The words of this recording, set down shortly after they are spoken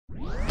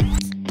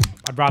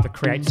I'd rather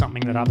create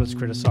something that others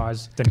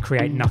criticise than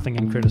create nothing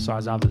and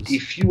criticise others.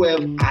 If you have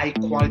high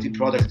quality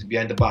product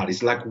behind the bar,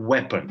 it's like a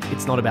weapon.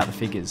 It's not about the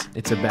figures,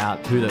 it's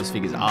about who those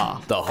figures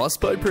are. The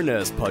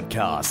Hospopreneurs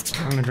Podcast.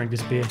 I'm going to drink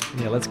this beer.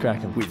 Yeah, let's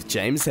crack them. With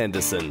James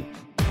Henderson.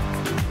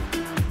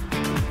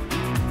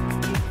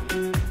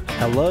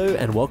 Hello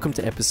and welcome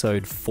to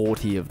episode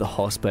 40 of the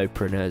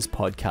Hospopreneurs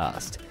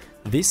Podcast.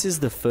 This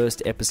is the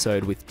first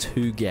episode with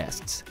two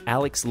guests,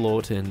 Alex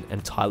Lawton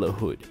and Tyler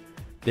Hood.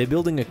 They're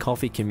building a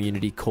coffee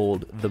community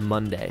called The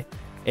Monday,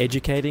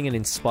 educating and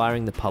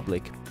inspiring the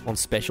public on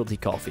specialty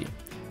coffee,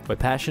 where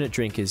passionate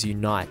drinkers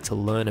unite to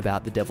learn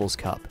about the Devil's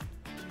Cup.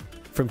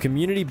 From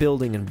community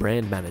building and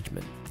brand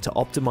management to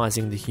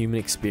optimizing the human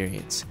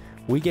experience,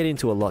 we get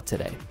into a lot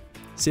today.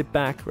 Sit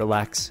back,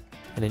 relax,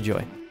 and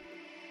enjoy.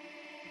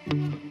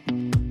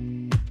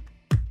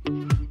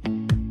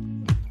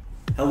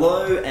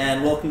 Hello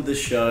and welcome to the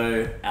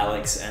show,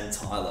 Alex and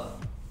Tyler.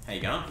 How you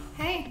going?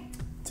 Hey.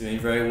 Doing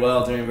very well.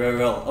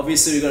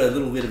 Obviously, we've got a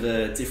little bit of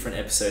a different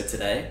episode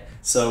today.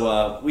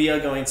 So we are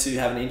going to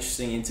have an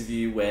interesting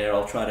interview where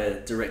I'll try to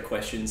direct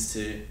questions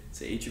to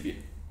each of you.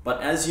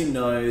 But as you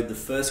know, the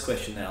first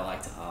question that I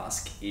like to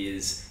ask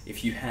is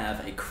if you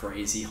have a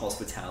crazy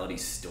hospitality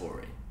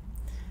story.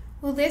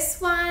 Well, this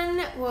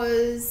one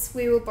was,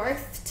 we were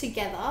both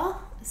together,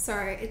 so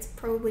it's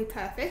probably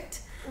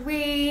perfect.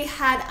 We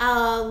had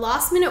a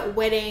last minute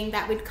wedding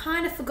that we'd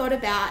kind of forgot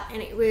about,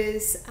 and it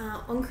was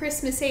on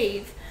Christmas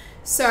Eve.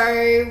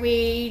 So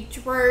we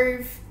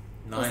drove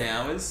 9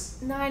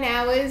 hours? 9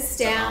 hours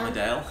down.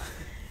 Armadale.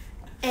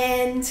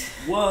 And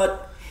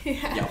what?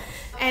 Yeah. Yep.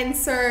 And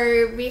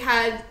so we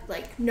had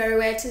like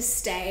nowhere to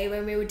stay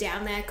when we were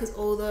down there because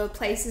all the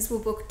places were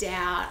booked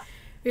out.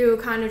 We were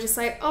kind of just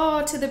like,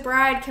 oh, to the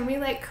bride, can we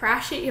like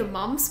crash at your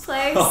mum's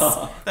place?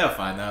 They were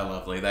fine, they were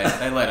lovely. They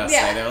let us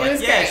Yeah, stay. They were it like,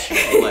 was yeah, great.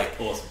 sure. Like,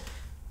 Awesome.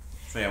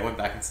 so yeah, I went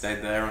back and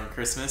stayed there on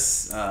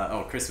Christmas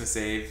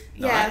Eve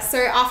night. Yeah, so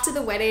after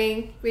the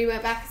wedding, we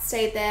went back and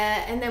stayed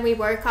there, and then we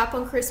woke up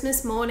on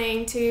Christmas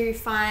morning to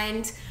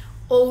find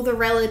all the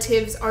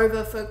relatives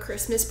over for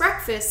Christmas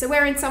breakfast. So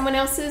we're in someone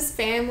else's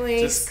family.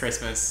 Just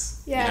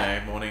Christmas,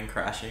 morning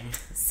crashing.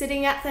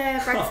 Sitting at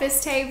the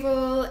breakfast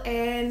table,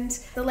 and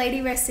the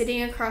lady we're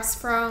sitting across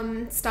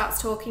from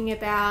starts talking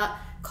about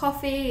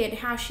coffee and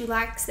how she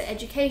likes the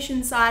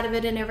education side of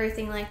it and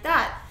everything like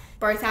that.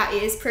 Both our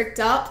ears pricked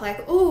up,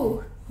 like,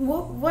 ooh,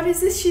 what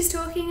is this she's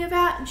talking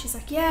about? And she's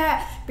like,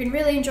 yeah, been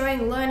really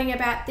enjoying learning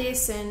about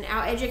this and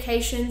our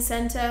education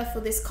center for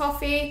this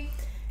coffee.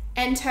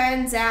 And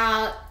turns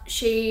out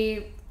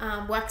she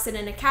works at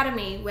an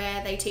academy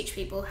where they teach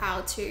people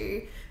how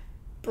to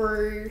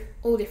brew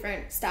all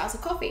different styles of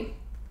coffee.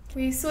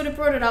 We sort of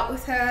brought it up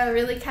with her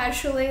really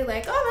casually,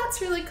 like, oh, that's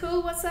really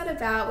cool. What's that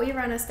about? We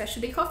run a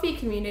specialty coffee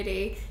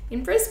community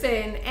in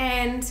Brisbane.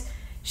 And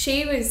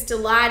she was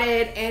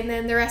delighted, and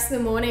then the rest of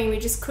the morning we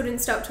just couldn't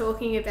stop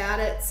talking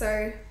about it.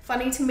 So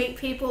funny to meet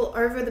people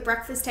over the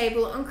breakfast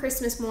table on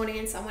Christmas morning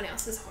in someone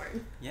else's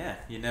home. Yeah,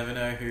 you never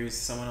know who's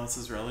someone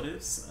else's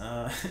relatives,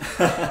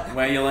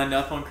 where you'll end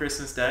up on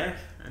Christmas Day,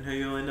 and who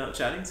you'll end up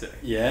chatting to.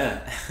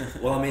 Yeah.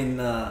 Well, I mean,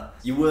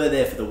 you were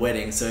there for the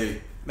wedding, so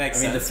Makes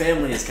I mean, sense. the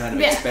family is kind of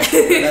Yeah.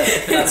 expected.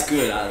 That's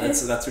good.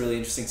 That's a really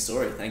interesting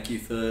story. Thank you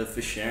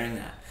for sharing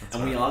that. That's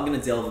and we right. are going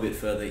to delve a bit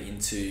further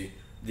into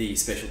the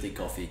specialty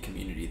coffee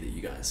community that you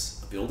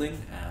guys are building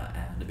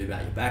and a bit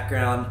about your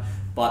background.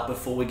 But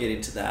before we get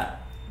into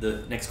that,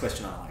 the next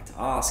question I like to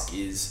ask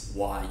is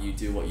why you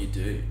do what you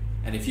do.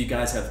 And if you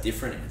guys have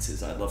different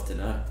answers, I'd love to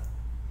know.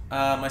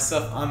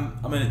 Myself, I'm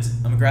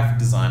a graphic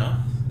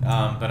designer,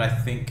 but I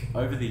think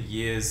over the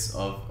years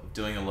of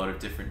doing a lot of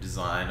different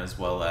design as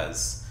well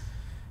as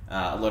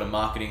a lot of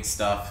marketing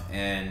stuff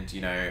and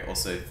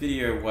also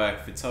video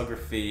work,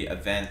 photography,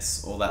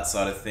 events, all that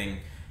sort of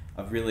thing,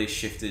 I've really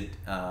shifted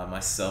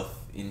myself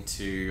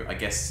into, I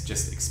guess,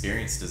 just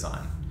experience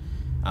design.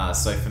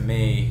 So for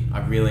me, I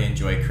really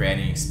enjoy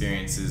creating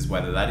experiences,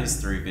 whether that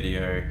is through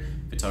video,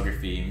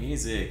 photography,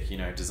 music,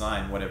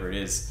 design, whatever it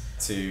is,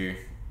 to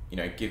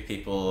give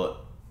people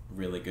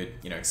really good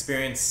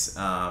experience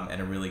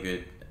and a really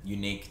good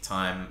unique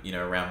time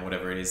around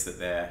whatever it is that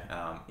they're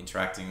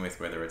interacting with,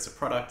 whether it's a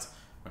product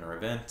or an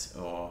event.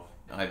 Or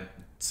I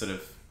sort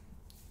of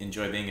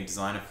enjoy being a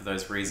designer for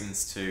those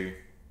reasons, to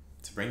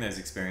bring those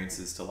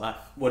experiences to life.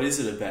 What is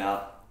it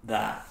about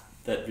that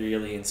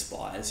really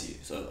inspires you?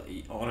 So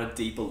on a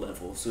deeper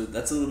level, so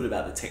that's a little bit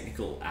about the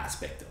technical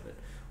aspect of it.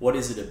 What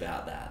is it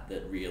about that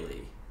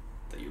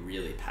you're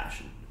really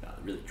passionate about,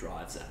 that really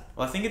drives that?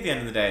 Well, I think at the end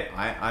of the day,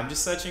 I'm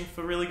just searching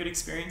for really good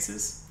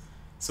experiences.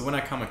 So when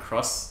I come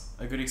across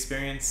a good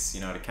experience,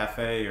 at a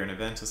cafe or an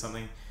event or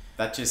something,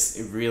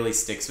 it really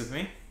sticks with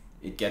me.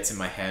 It gets in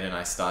my head and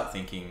I start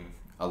thinking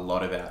a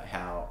lot about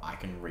how I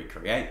can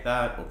recreate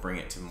that or bring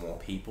it to more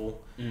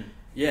people.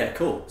 Yeah,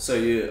 cool. So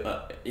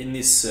you're in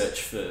this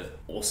search for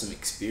awesome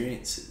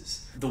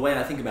experiences. The way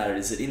I think about it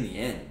is that in the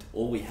end,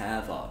 all we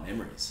have are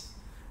memories.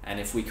 And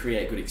if we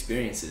create good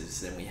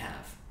experiences, then we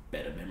have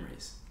better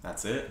memories.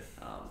 That's it.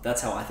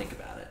 That's how I think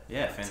about it.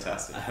 Yeah,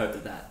 fantastic. So I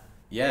hope that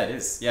Yeah, it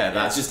is. Yeah, It's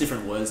that's just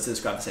different words to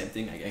describe the same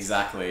thing, I guess.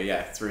 exactly.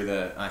 Yeah,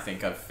 I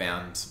think I've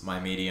found my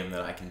medium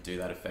that I can do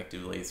that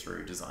effectively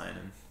through design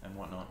and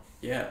whatnot.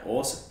 Yeah,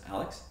 awesome.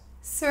 Alex?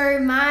 So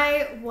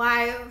my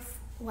why of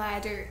why I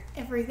do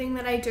everything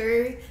that I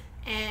do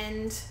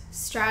and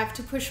strive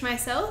to push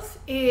myself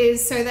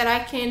is so that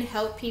I can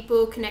help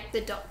people connect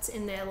the dots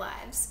in their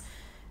lives.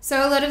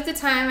 So a lot of the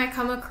time I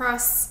come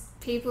across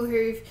people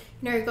who've,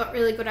 got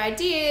really good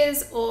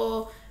ideas,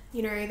 or,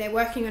 they're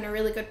working on a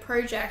really good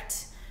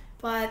project,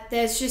 but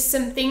there's just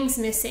some things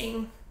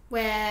missing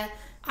where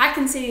I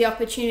can see the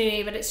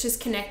opportunity, but it's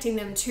just connecting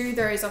them to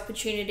those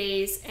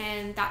opportunities,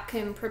 and that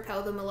can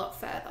propel them a lot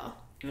further.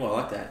 Well,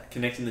 I like that.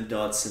 Connecting the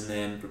dots and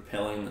then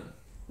propelling them.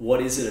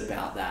 What is it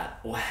about that?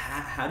 Or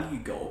how do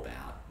you go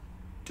about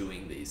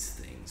doing these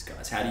things,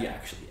 guys? How do you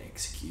actually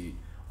execute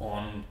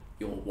on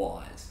your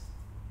whys?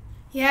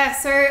 Yeah,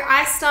 so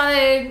I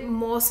started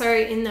more so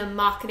in the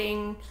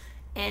marketing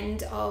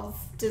end of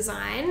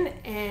design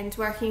and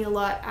working a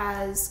lot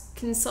as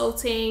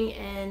consulting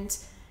and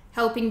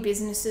helping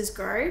businesses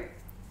grow.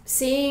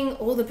 Seeing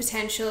all the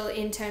potential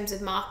in terms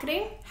of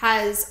marketing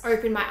has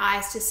opened my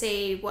eyes to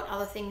see what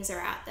other things are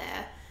out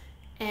there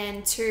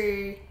and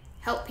to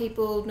help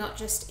people not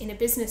just in a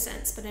business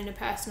sense but in a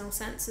personal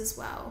sense as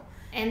well.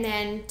 And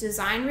then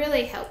design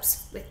really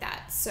helps with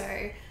that.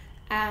 So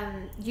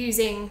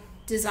using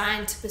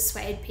design to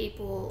persuade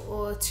people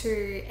or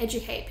to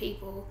educate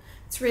people,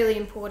 it's really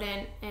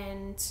important,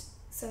 and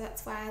so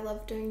that's why I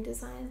love doing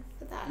design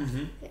for that.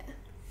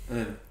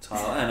 Yeah.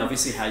 Tyler, and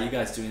obviously how are you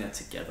guys doing that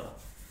together?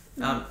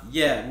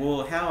 Yeah,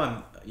 well, how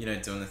I'm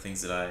doing the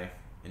things that I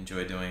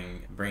enjoy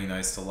doing, bringing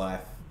those to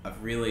life,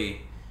 I've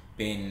really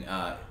been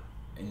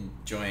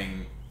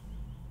enjoying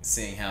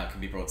seeing how it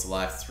can be brought to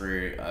life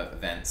through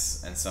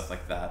events and stuff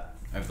like that.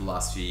 Over the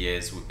last few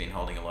years, we've been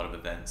holding a lot of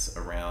events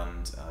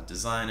around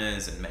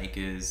designers and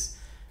makers,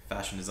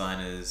 fashion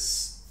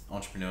designers,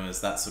 entrepreneurs,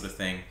 that sort of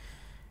thing.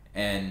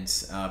 And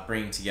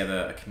bringing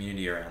together a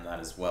community around that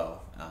as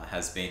well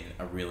has been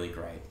a really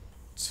great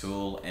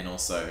tool, and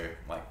also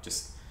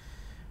just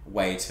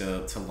way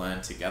to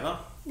learn together.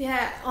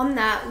 Yeah, on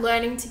that,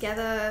 learning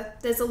together,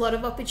 there's a lot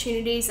of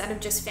opportunities that I've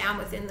just found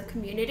within the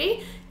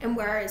community, and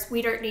whereas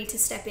we don't need to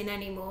step in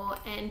anymore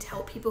and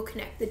help people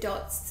connect the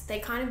dots, they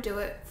kind of do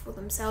it for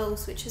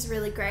themselves, which is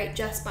really great,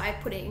 just by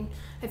putting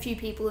a few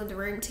people in the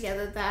room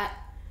together that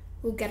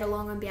will get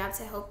along and be able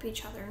to help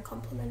each other and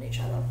complement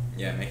each other.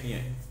 Yeah, making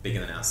it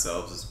bigger than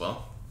ourselves as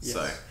well. Yes.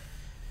 So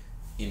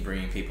in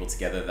bringing people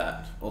together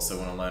that also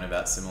want to learn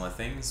about similar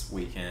things,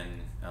 we can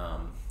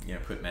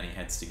put many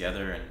heads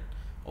together and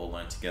all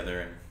learn together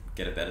and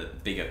get a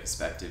bigger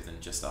perspective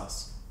than just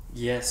us.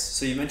 Yes,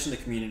 so you mentioned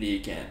the community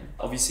again.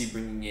 Obviously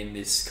bringing in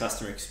this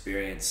customer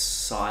experience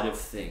side of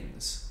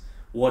things.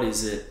 What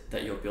is it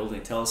that you're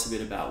building? Tell us a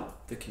bit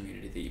about the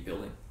community that you're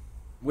building.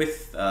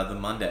 With the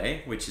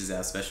Monday, which is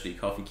our specialty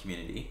coffee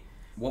community,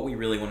 what we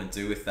really want to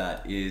do with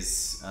that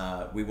is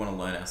we want to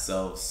learn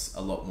ourselves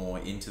a lot more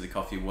into the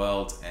coffee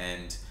world.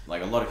 And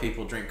a lot of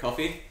people drink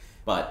coffee,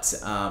 but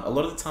a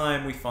lot of the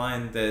time we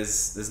find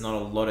there's not a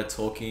lot of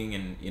talking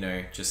and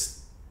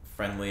just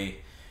friendly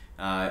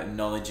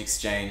knowledge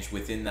exchange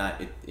within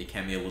that. It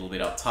can be a little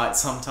bit uptight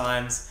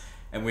sometimes,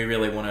 and we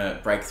really want to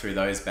break through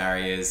those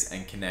barriers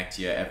and connect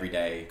your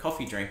everyday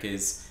coffee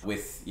drinkers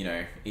with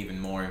even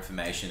more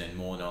information and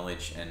more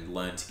knowledge, and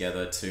learn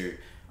together to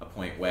a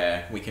point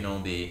where we can all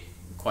be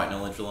quite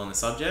knowledgeable on the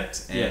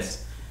subject and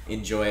Yes.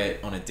 enjoy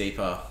it on a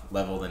deeper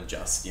level than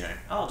just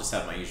I'll just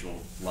have my usual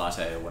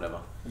latte or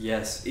whatever.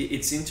 Yes,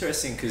 it's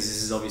interesting because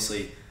this is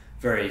obviously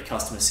very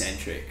customer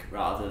centric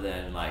rather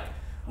than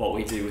what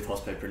we do with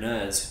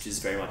Hospopreneurs, which is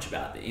very much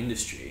about the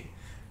industry.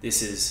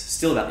 This is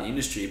still about the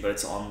industry, but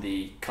it's on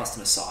the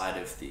customer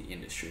side of the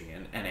industry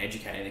and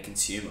educating the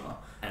consumer.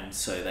 And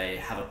so they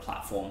have a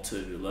platform to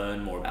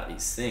learn more about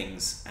these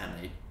things,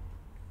 and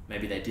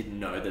maybe they didn't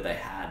know that they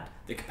had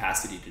the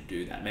capacity to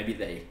do that. Maybe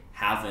they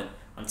haven't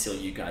until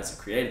you guys have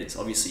created this.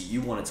 Obviously,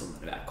 you wanted to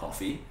learn about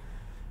coffee,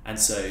 and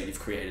so you've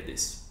created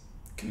this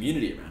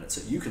community around it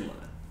so you can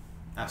learn.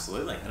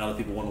 Absolutely. And other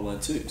people want to learn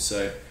too.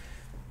 So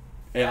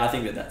yeah, I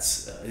think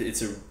that's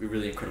it's a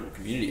really incredible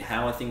community.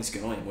 How are things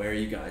going? Where are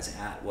you guys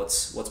at?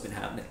 What's been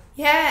happening?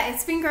 Yeah,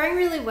 it's been going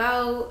really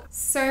well.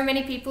 So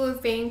many people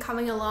have been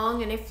coming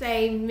along, and if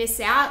they miss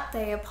out,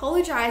 they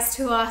apologize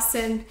to us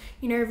and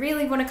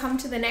really want to come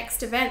to the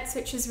next events,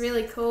 which is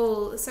really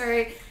cool.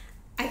 So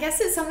I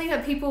guess it's something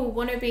that people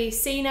want to be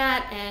seen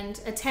at and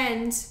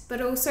attend,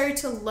 but also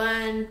to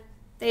learn.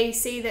 They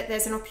see that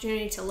there's an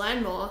opportunity to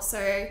learn more,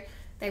 so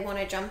they want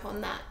to jump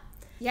on that.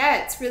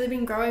 Yeah, it's really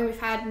been growing. We've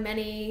had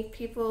many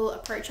people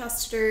approach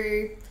us to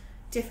do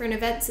different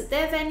events at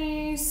their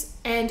venues,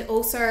 and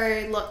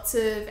also lots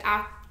of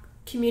our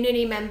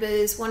community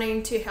members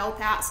wanting to help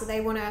out. So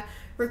they want to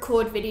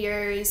record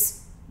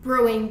videos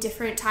brewing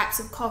different types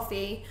of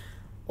coffee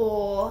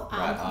or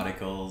Write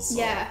articles.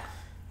 Yeah.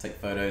 take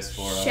photos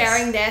for us.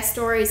 Sharing their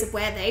stories of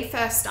where they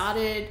first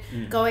started,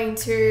 going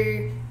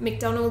to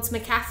McDonald's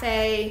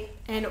McCafe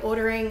and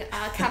ordering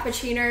a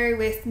cappuccino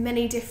with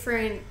many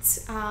different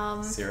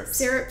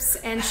syrups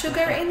and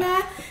sugar in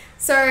there.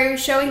 So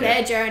showing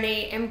their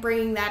journey and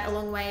bringing that a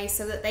long way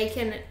so that they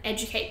can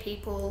educate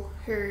people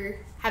who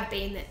have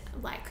been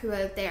who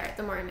are there at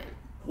the moment.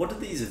 What do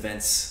these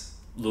events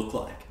look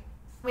like?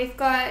 We've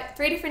got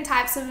 3 different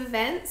types of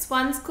events.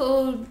 One's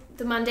called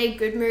the Monday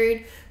Good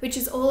Mood, which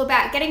is all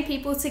about getting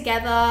people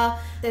together.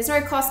 There's no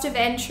cost of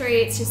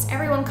entry. It's just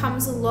everyone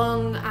comes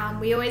along.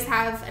 We always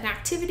have an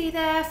activity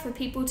there for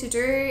people to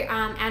do.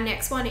 Our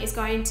next one is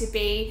going to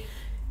be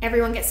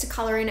everyone gets to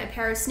colour in a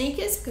pair of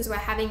sneakers because we're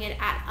having it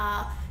at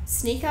a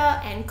sneaker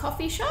and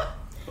coffee shop.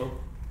 Oh.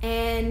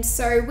 And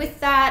so with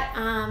that,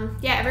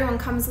 everyone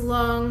comes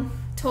along,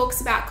 talks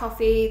about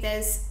coffee.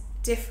 There's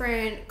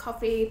different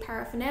coffee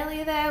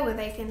paraphernalia there where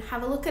they can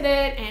have a look at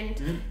it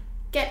and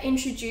get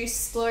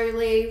introduced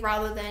slowly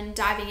rather than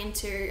diving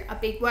into a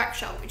big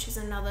workshop, which is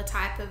another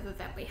type of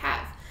event we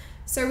have.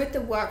 So with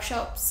the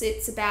workshops,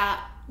 it's about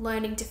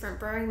learning different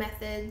brewing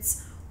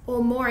methods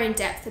or more in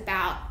depth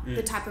about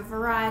the type of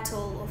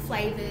varietal or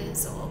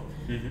flavors or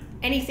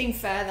anything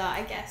further,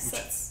 I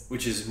guess.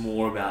 Which is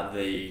more about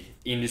the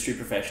industry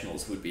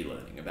professionals would be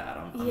learning about,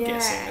 I'm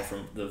guessing,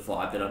 from the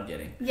vibe that I'm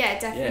getting. Yeah,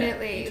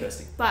 definitely. Yeah,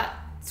 interesting. But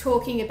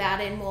talking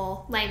about it in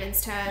more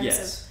layman's terms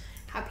Yes.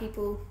 of how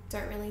people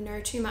don't really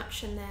know too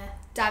much and they're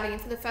diving in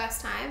for the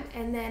first time.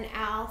 And then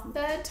our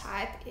third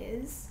type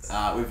is...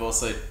 We've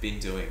also been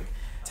doing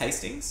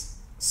tastings.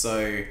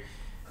 So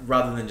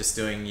rather than just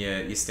doing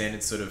your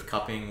standard sort of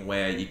cupping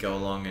where you go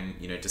along and,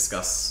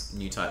 discuss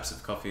new types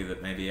of coffee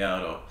that may be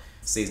out or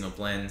seasonal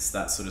blends,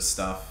 that sort of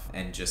stuff,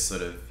 and just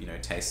sort of,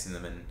 tasting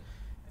them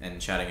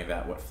and chatting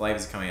about what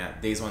flavors are coming out.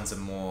 These ones are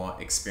more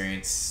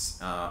experience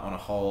on a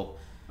whole,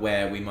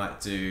 where we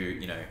might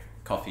do,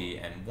 coffee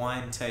and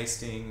wine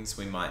tastings.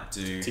 We might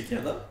do...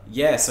 Together?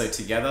 Yeah, so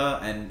together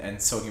and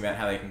talking about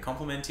how they can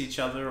complement each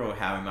other or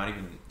how we might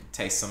even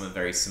taste some of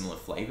very similar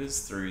flavors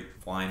through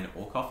wine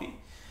or coffee.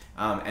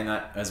 And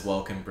that as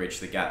well can bridge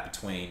the gap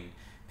between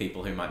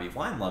people who might be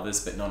wine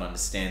lovers but not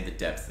understand the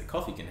depth that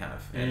coffee can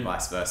have and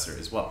vice versa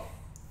as well.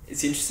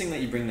 It's interesting that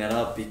you bring that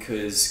up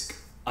because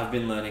I've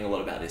been learning a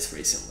lot about this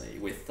recently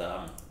with...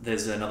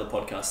 there's another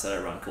podcast that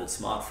I run called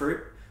Smart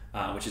Fruit,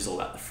 which is all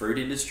about the fruit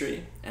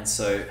industry, and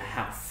so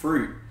how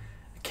fruit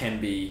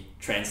can be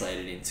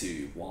translated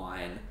into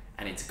wine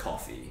and into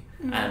coffee,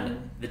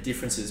 and the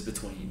differences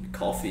between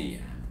coffee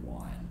and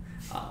wine,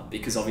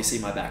 because obviously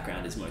my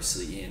background is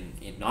mostly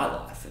in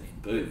nightlife and in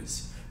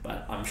booze,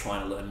 but I'm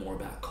trying to learn more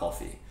about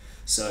coffee.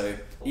 So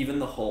even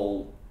the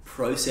whole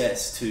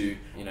process to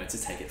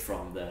take it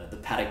from the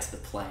paddock to the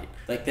plate,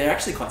 they're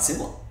actually quite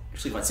similar.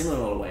 In a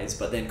lot of ways,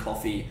 but then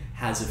coffee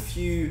has a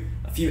few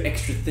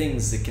extra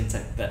things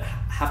that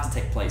have to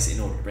take place in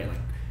order to bring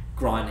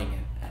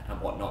grinding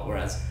and whatnot,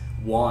 whereas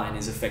wine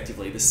is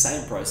effectively the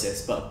same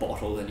process but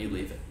bottled and you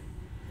leave it.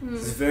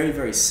 It's very,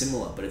 very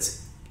similar, but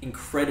it's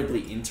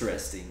incredibly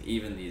interesting,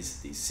 even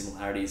these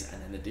similarities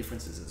and then the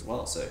differences as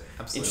well. So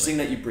Absolutely. Interesting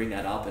that you bring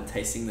that up and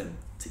tasting them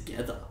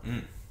together.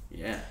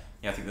 Yeah,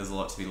 I think there's a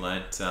lot to be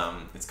learned.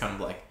 It's kind of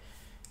like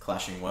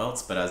clashing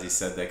worlds, but as you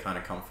said, they kind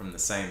of come from the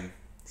same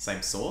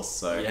source,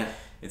 so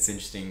it's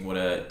interesting what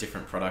a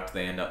different product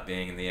they end up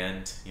being in the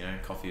end,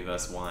 coffee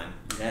versus wine.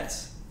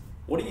 Yes.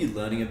 What are you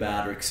learning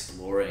about or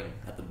exploring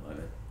at the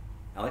moment,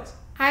 Alex?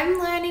 I'm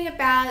learning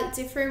about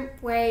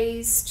different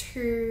ways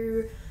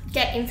to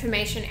get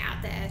information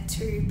out there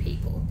to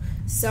people.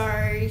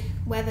 So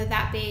whether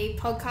that be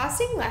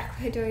podcasting like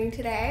we're doing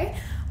today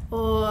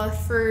or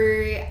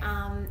through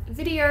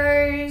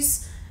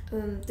videos,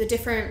 the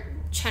different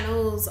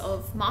channels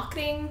of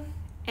marketing,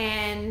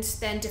 and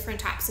then different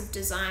types of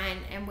design,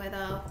 and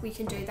whether we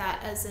can do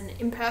that as an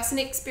in-person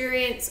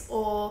experience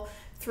or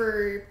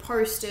through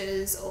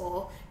posters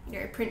or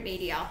print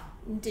media,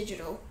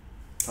 digital.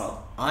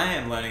 I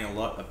am learning a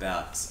lot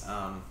about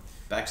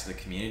back to the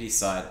community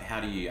side. How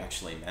do you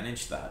actually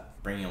manage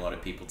that? Bringing a lot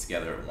of people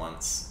together at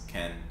once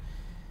can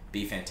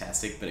be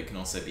fantastic, but it can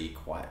also be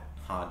quite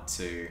hard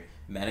to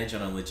manage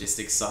on a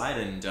logistics side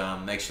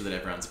and make sure that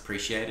everyone's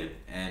appreciated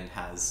and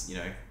has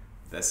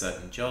their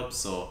certain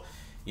jobs or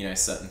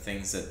certain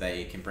things that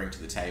they can bring to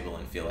the table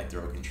and feel like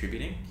they're all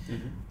contributing.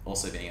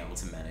 Also being able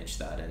to manage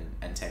that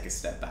and take a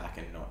step back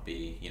and not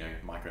be,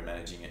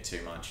 micromanaging it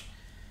too much.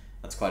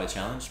 That's quite a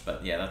challenge,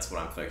 but yeah, that's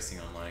what I'm focusing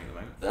on learning at the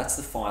moment. That's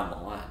the fine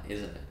line,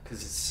 isn't it?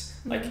 Because it's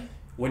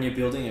when you're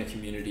building a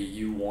community,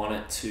 you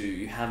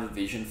have a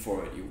vision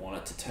for it, you want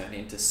it to turn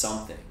into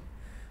something,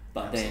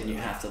 but Absolutely. Then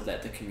you have to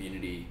let the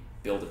community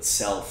build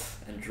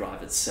itself and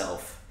drive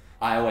itself.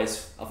 I've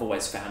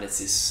always found it's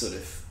this sort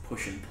of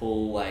push and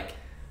pull,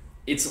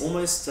 it's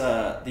almost,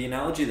 the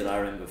analogy that I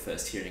remember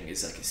first hearing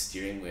is like a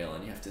steering wheel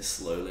and you have to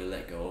slowly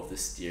let go of the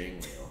steering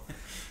wheel.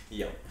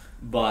 Yep.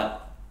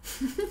 But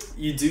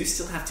you do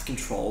still have to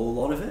control a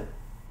lot of it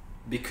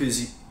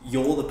because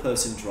you're the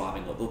person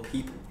driving, or the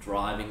people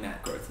driving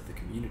that growth of the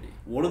community.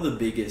 What are the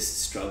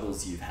biggest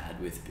struggles you've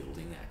had with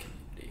building that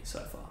community so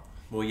far?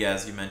 Well, yeah,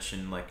 as you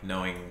mentioned, like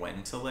knowing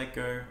when to let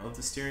go of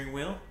the steering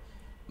wheel.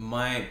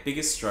 My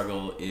biggest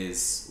struggle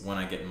is when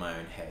I get in my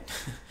own head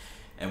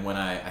and when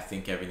I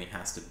think everything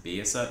has to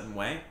be a certain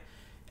way.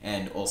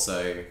 And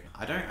also,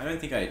 I don't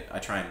think I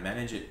try and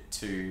manage it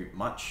too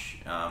much,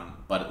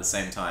 but at the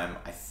same time,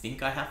 I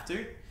think I have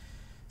to.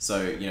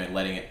 So,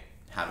 letting it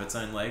have its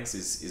own legs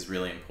is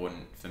really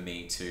important for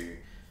me to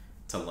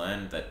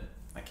learn that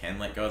I can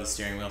let go of the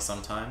steering wheel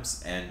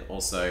sometimes, and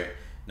also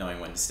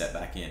knowing when to step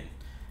back in.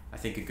 I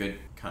think a good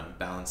kind of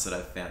balance that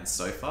I've found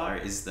so far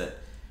is that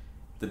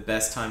the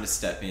best time to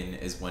step in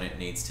is when it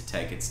needs to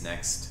take its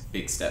next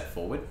big step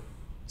forward.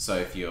 So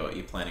if you're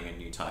planning a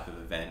new type of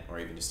event, or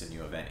even just a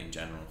new event in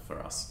general for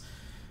us,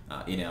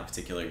 in our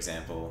particular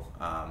example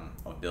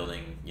of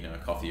building,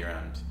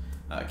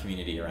 a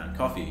community around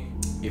coffee,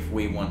 if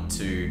we want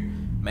to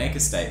make a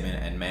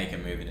statement and make a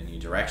move in a new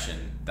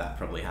direction, that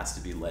probably has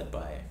to be led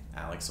by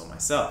Alex or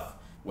myself.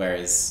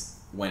 Whereas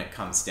when it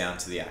comes down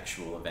to the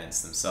actual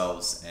events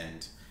themselves,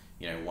 and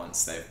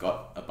once they've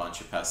got a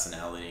bunch of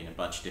personality and a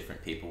bunch of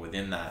different people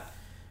within that,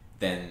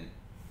 then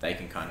they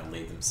can kind of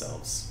lead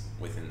themselves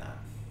within that.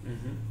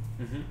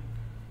 Mm-hmm. Mm-hmm.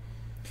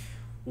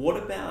 What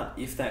about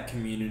if that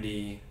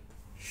community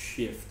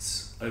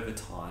shifts over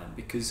time?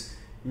 Because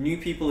new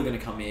people are going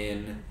to come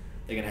in,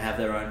 they're going to have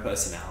their own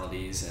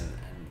personalities, and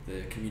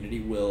the community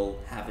will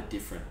have a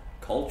different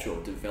culture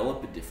or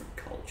develop a different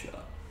culture.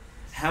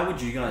 How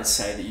would you guys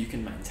say that you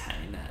can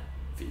maintain that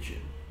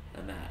vision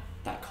and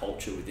that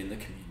culture within the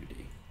community?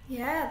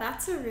 Yeah,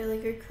 that's a really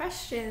good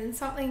question.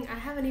 Something I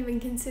haven't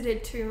even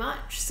considered too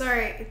much. So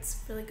it's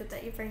really good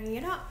that you're bringing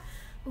it up.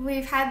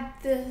 We've had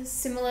the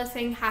similar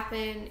thing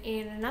happen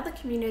in another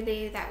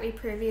community that we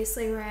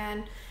previously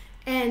ran,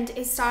 and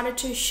it started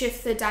to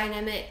shift the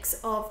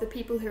dynamics of the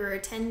people who were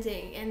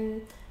attending,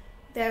 and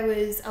there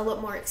was a lot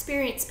more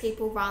experienced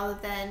people rather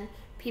than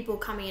people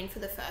coming in for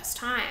the first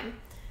time.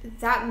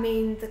 That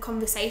meant the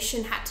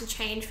conversation had to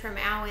change from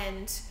our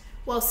end,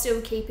 while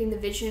still keeping the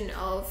vision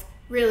of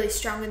really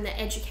strong in the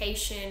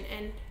education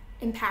and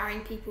empowering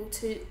people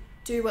to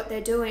do what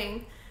they're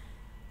doing,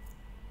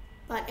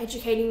 but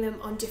educating them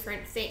on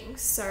different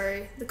things.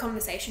 So the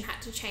conversation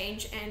had to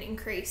change and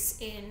increase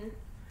in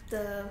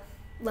the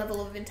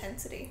level of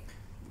intensity.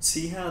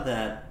 See how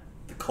that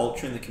the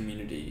culture in the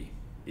community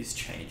is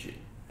changing,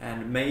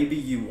 and maybe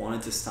you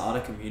wanted to start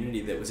a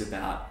community that was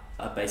about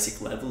a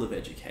basic level of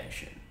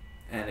education,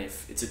 and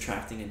if it's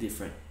attracting a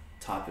different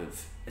type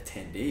of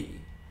attendee,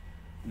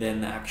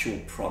 then the actual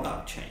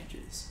product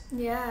changes.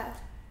 Yeah.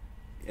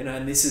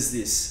 And this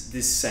is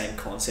this same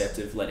concept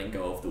of letting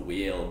go of the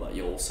wheel, but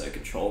you're also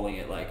controlling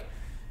it. Like,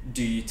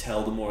 do you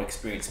tell the more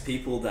experienced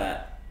people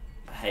that,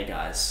 hey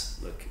guys,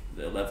 look,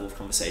 the level of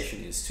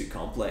conversation is too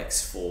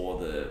complex for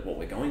what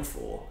we're going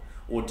for,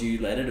 or do you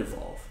let it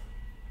evolve?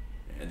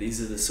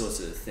 These are the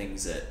sorts of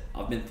things that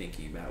I've been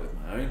thinking about with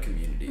my own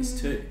communities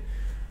too.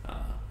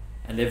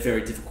 And they're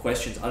very different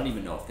questions. I don't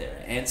even know if there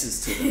are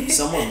answers to them.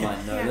 Someone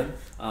might know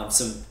them.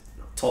 Some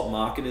top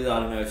marketers, I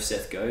don't know if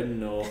Seth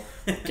Godin or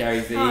Gary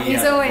Vee.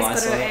 He's always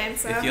got an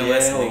answer. If you're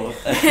listening,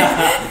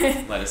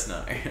 let us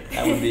know.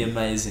 That would be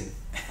amazing.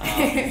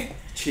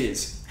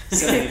 Cheers.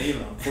 Send me an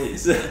email,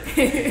 please.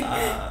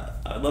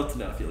 I'd love to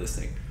know if you're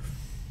listening.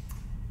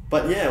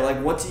 But yeah,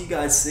 like, what do you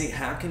guys think?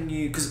 How can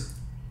you... Because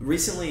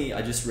recently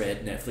I just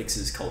read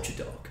Netflix's Culture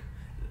Doc,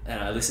 and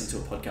I listened to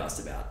a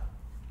podcast about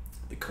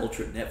the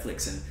culture at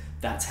Netflix, and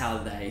that's how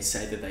they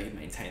say that they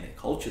maintain their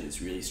culture,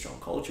 this really strong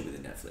culture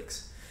within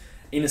Netflix.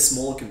 In a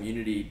smaller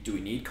community, do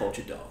we need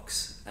culture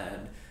docs?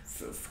 And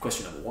for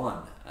question number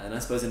one, and I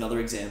suppose another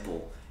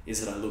example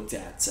is that I looked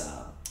at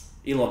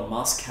Elon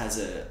Musk has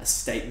a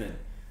statement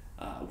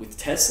with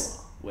Tesla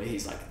where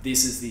he's like,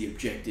 this is the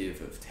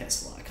objective of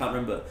Tesla. I can't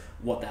remember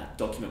what that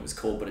document was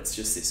called, but it's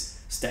just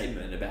this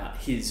statement about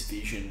his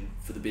vision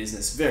for the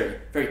business. Very,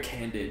 very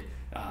candid.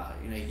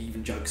 He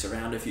even jokes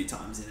around a few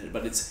times in it,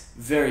 but it's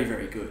very,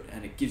 very good.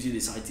 And it gives you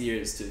this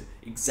idea as to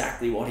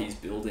exactly what he's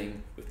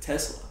building with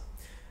Tesla.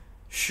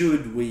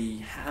 Should we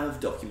have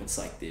documents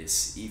like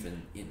this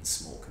even in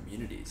small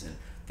communities? And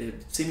they're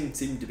seeming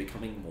to be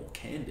becoming more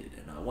candid.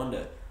 And I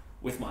wonder,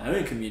 with my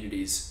own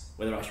communities,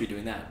 whether I should be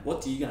doing that.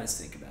 What do you guys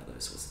think about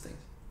those sorts of things?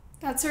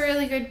 That's a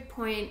really good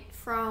point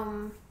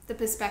from the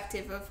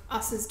perspective of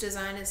us as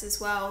designers as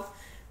well,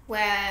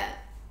 where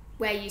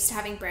we're used to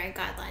having brand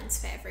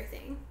guidelines for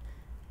everything.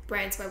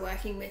 Brands we're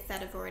working with that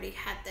have already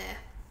had their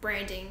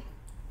branding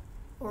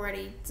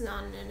already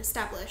done and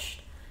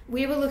established.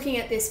 We were looking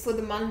at this for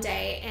the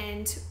Monday,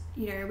 and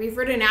we've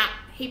written out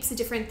heaps of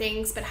different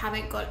things but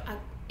haven't got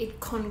it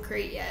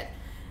concrete yet.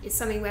 It's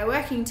something we're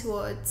working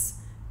towards,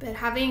 but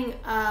having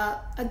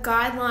a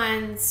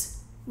guidelines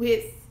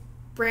with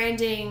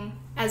branding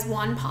as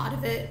one part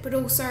of it, but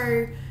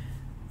also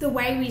the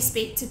way we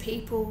speak to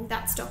people,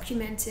 that's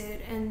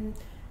documented, and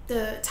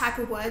the type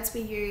of words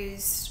we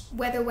use,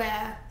 whether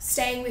we're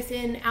staying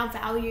within our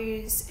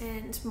values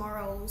and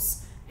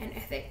morals and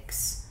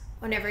ethics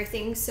on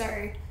everything.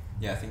 So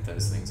yeah, I think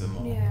those things are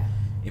more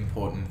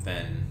important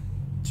than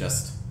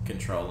just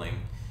controlling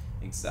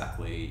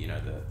exactly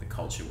the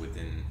culture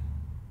within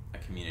a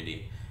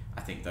community,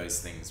 I think those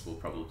things will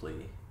probably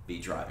be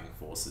driving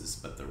forces,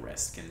 but the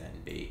rest can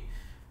then be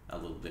a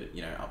little bit,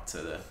 up to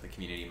the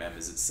community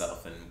members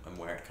itself and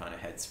where it kind of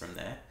heads from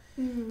there.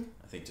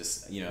 I think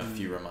just, a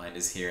few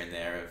reminders here and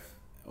there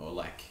or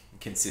like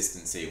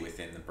consistency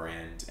within the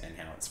brand and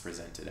how it's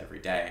presented every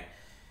day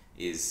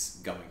is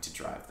going to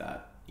drive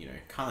that,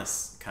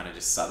 kind of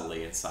just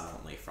subtly and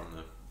silently from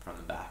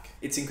the back.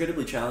 It's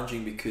incredibly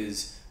challenging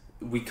because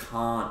we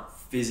can't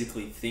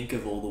physically think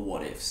of all the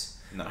what ifs.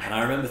 No. And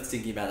I remember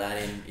thinking about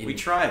that in we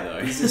try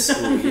though. Business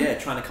school,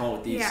 trying to come up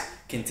with these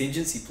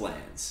contingency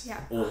plans.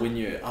 Yeah. Or when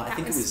I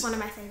think it was one of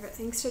my favourite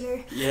things to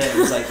do. Yeah, it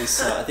was like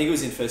this. I think it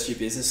was in first year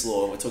business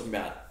law, and we're talking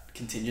about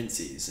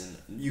contingencies,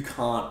 and you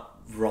can't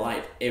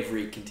write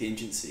every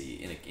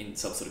contingency in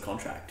some sort of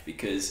contract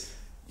because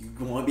you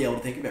won't be able to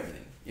think of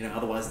everything.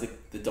 Otherwise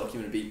the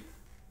document would be.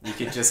 You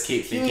could just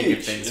keep thinking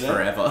of things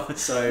forever.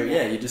 So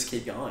you just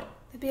keep going.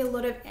 There'd be a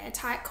lot of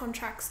airtight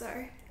contracts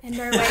though, and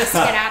no ways to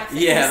get out of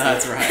things. Yeah,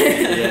 that's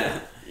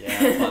right.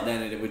 Yeah, but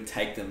then it would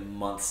take them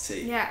months to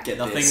get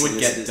nothing would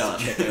get done.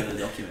 To check over the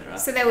document, right?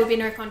 So there would be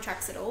no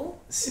contracts at all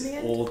in the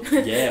end? All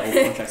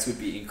contracts would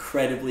be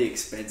incredibly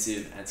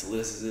expensive, and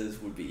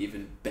solicitors would be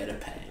even better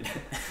paid.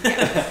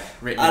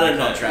 Written in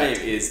the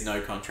contract is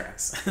no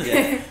contracts.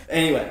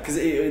 Anyway,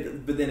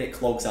 but then it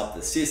clogs up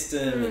the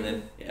system, and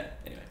then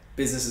anyway,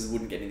 businesses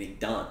wouldn't get anything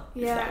done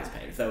if that was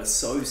paid. If they were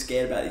so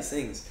scared about these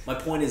things. My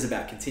point is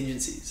about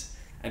contingencies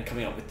and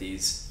coming up with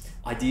these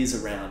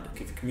ideas around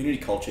if a community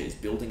culture is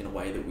building in a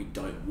way that we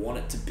don't want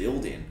it to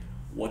build in,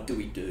 what do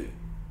we do?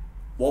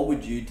 What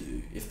would you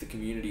do if the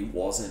community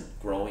wasn't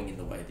growing in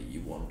the way that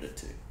you wanted it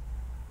to?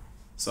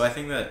 So I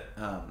think that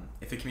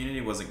if the community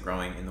wasn't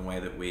growing in the way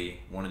that we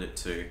wanted it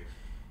to,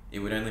 it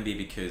would only be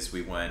because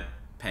we weren't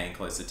paying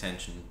close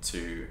attention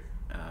to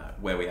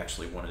where we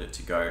actually wanted it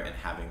to go and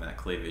having that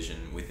clear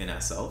vision within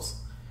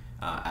ourselves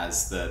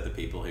as the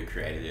people who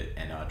created it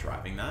and are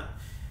driving that.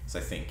 So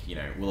I think,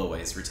 we'll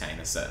always retain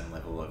a certain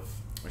level of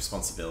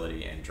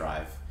responsibility and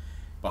drive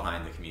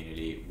behind the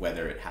community,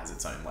 whether it has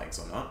its own legs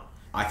or not.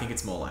 I think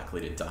it's more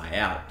likely to die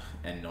out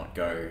and not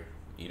go,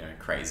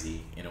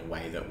 crazy in a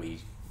way that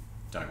we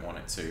don't want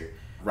it to,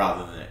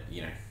 rather than it,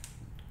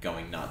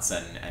 going nuts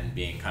and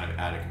being kind of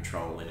out of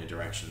control in a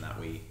direction that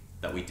we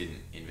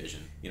didn't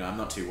envision. I'm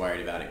not too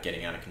worried about it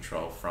getting out of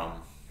control from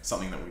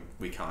something that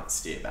we can't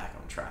steer back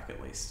on track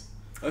at least.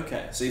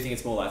 Okay, so you think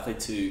it's more likely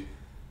to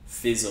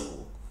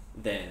fizzle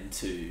than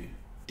to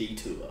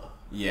detour?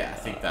 Yeah, I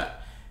think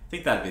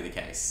that'd be the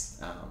case.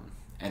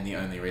 And the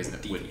only reason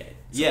it would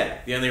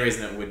the only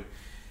reason it would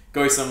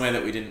go somewhere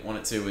that we didn't want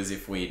it to was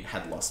if we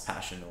had lost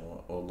passion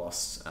or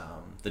lost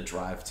the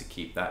drive to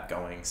keep that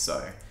going.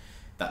 So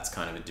that's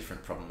kind of a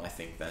different problem, I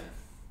think, then.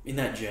 In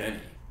that journey,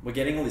 we're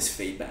getting all this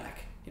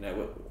feedback.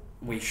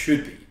 We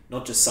should be,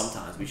 not just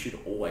sometimes, we should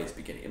always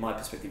be getting, in my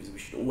perspective, we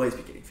should always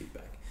be getting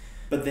feedback.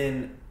 But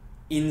then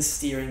in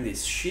steering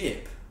this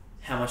ship,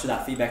 how much of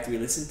that feedback do we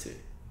listen to?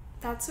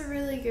 That's a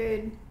really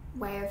good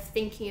way of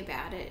thinking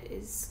about it,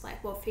 is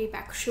like, what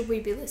feedback should we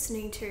be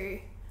listening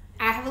to?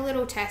 I have a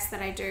little test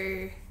that I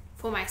do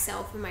for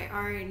myself and my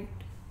own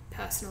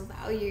personal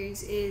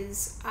values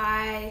is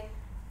I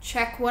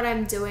check what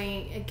I'm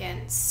doing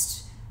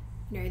against,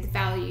 the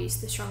values,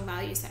 the strong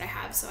values that I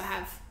have. So I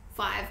have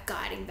 5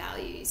 guiding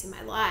values in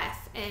my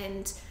life,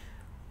 and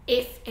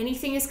if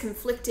anything is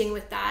conflicting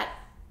with that,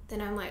 then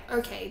I'm like,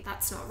 okay,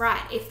 that's not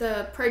right. If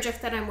the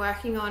project that I'm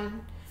working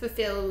on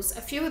fulfills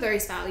a few of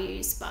those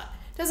values but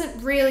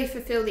doesn't really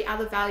fulfill the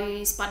other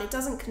values, but it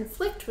doesn't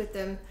conflict with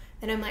them,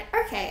 then I'm like,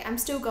 okay, I'm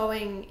still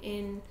going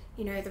in,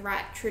 the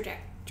right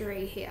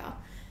trajectory here.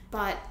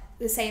 But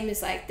the same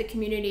as like the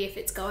community, if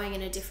it's going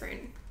in a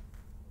different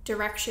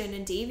direction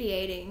and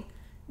deviating,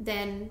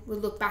 then we'll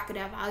look back at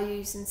our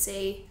values and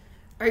see,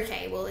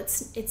 okay, well,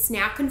 it's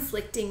now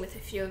conflicting with a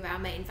few of our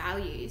main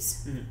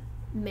values.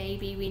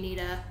 Maybe we need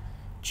to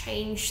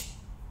change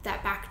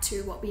that back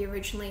to what we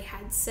originally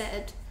had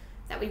said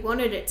that we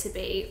wanted it to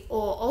be,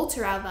 or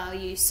alter our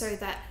values so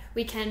that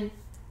we can,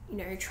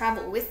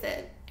 travel with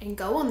it and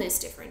go on this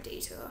different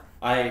detour.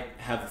 I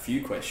have a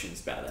few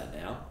questions about that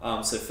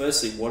now. So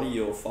firstly, what are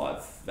your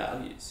 5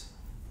 values?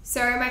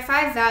 So my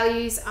 5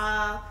 values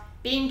are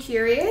being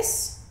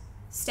curious,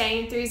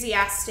 staying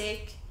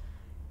enthusiastic,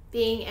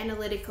 being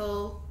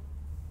analytical,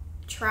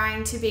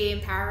 trying to be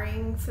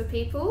empowering for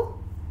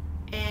people,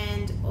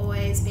 and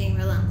always being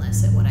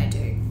relentless at what I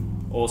do.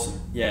 Awesome.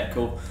 Yeah,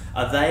 cool.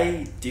 Are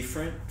they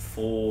different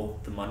for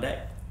the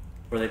Monday,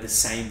 or are they the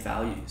same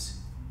values?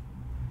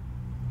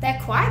 They're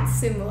quite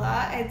similar,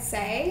 I'd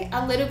say.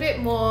 A little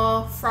bit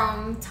more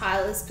from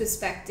Tyler's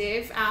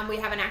perspective. We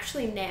haven't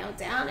actually nailed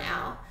down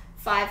our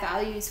 5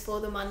 values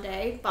for the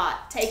Monday,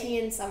 but taking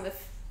in some of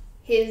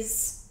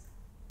his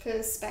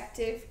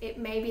perspective, it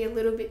may be a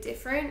little bit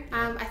different.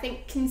 I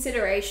think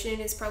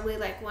consideration is probably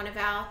like one of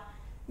our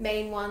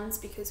main ones,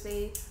 because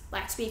we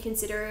like to be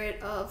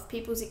considerate of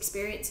people's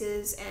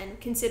experiences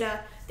and consider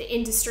the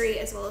industry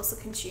as well as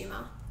the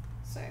consumer.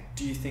 So,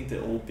 do you think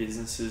that all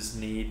businesses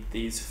need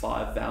these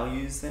 5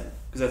 values then?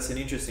 Because that's an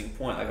interesting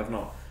point. Like, I've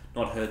not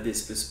not heard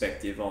this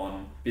perspective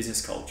on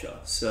business culture.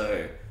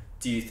 So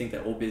do you think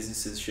that all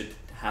businesses should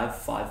have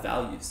 5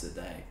 values that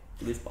they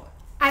live by?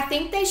 I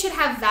think they should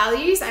have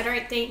values. I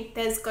don't think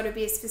there's got to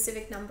be a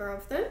specific number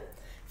of them.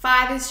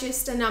 5 is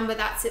just a number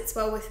that sits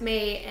well with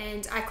me,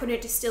 and I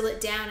couldn't distill it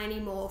down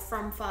anymore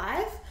from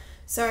 5.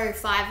 So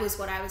 5 was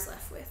what I was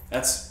left with.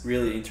 That's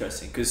really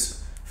interesting,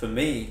 because for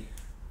me,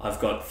 I've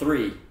got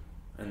 3,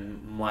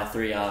 and my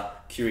 3 are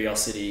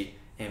curiosity,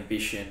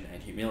 ambition,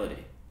 and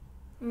humility.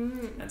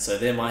 And so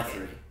they're my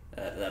 3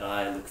 that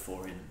I look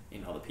for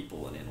in other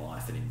people and in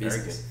life and in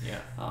business. Very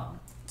good. Yeah.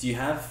 Do you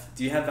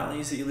have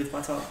values that you live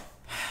by, Tyler?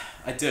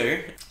 I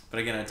do, but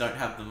again, I don't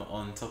have them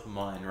on top of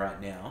mind right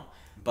now.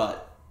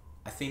 But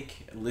I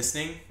think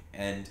listening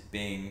and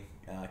being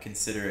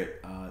considerate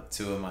are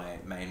 2 of my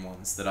main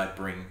ones that I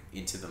bring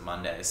into the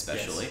Monday,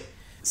 especially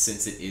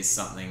since it is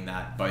something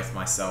that both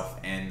myself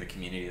and the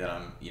community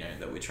that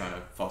that we're trying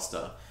to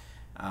foster.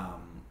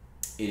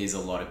 It is a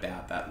lot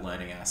about that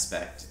learning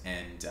aspect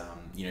and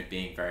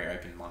being very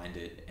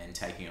open-minded and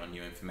taking on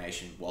new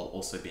information while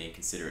also being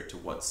considerate to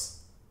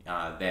what's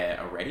there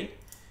already.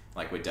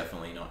 Like, we're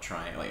definitely not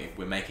trying, like,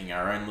 we're making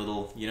our own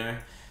little,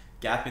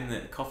 gap in the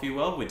coffee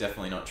world. We're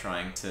definitely not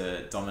trying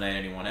to dominate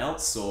anyone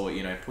else or,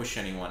 push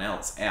anyone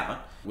else out.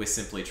 We're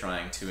simply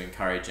trying to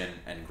encourage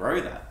and grow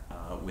that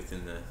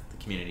within the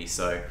community.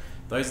 So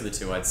those are the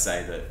 2 I'd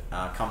say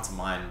that come to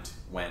mind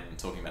when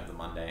talking about the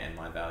Monday and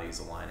my values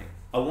aligning.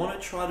 I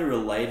want to try to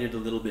relate it a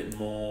little bit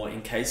more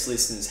in case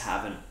listeners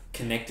haven't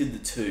connected the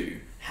 2,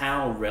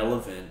 how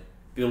relevant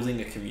building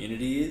a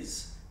community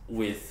is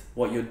with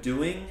what you're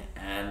doing,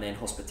 and then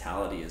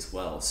hospitality as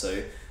well.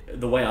 So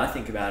the way I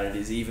think about it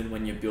is, even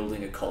when you're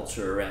building a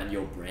culture around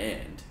your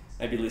brand,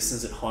 maybe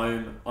listeners at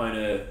home own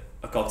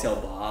a cocktail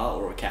bar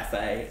or a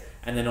cafe,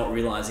 and they're not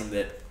realizing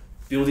that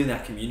building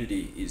that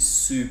community is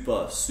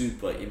super,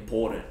 super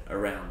important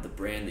around the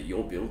brand that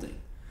you're building.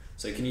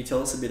 So can you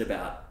tell us a bit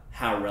about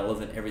how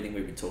relevant everything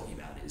we've been talking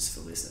about is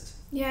for listeners?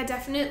 Yeah,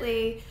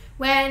 definitely.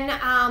 When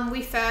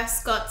we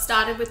first got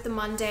started with the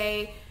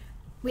Monday,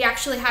 we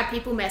actually had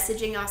people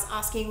messaging us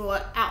asking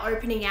what our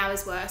opening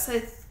hours were.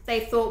 So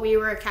they thought we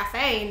were a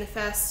cafe in the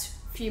first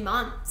few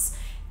months.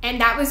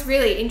 And that was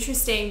really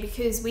interesting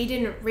because we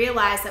didn't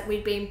realize that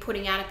we'd been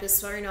putting out a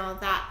persona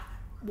that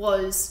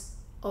was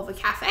of a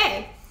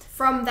cafe.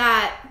 From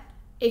that,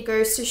 it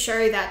goes to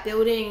show that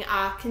building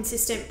a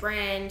consistent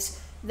brand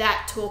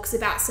that talks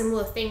about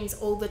similar things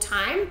all the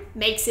time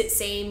makes it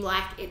seem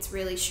like it's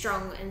really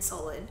strong and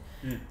solid.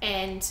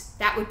 And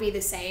that would be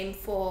the same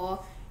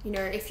for,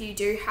 if you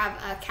do have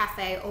a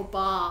cafe or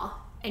bar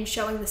and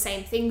showing the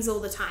same things all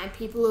the time,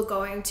 people are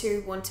going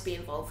to want to be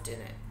involved in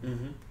it.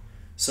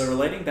 So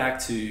relating back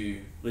to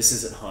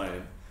listeners at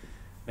home,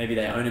 maybe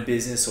they own a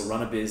business or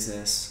run a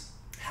business,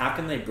 how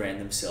can they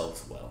brand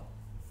themselves well?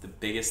 The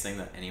biggest thing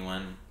that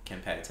anyone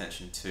can pay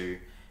attention to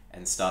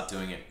and start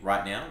doing it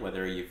right now,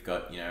 whether you've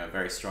got a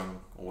very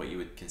strong, or what you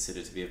would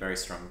consider to be a very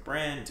strong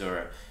brand,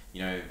 or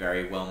a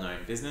very well-known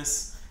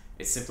business,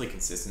 it's simply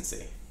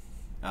consistency.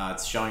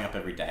 It's showing up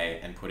every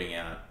day and putting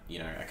out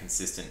a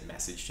consistent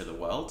message to the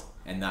world,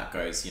 and that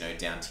goes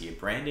down to your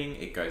branding.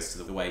 It goes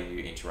to the way you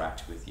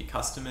interact with your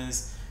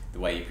customers, the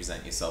way you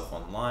present yourself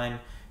online,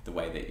 the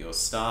way that your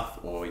staff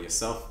or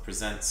yourself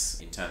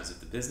presents in terms of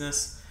the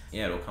business.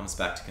 Yeah, it all comes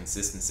back to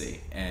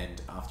consistency,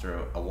 and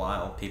after a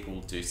while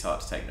people do start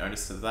to take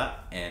notice of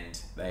that,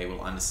 and they will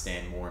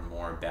understand more and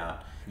more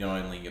about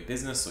not only your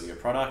business or your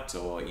product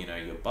or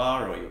your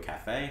bar or your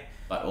cafe,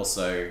 but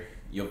also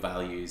your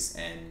values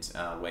and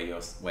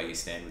where you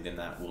stand within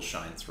that will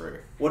shine through.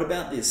 What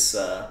about this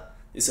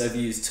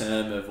overused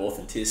term of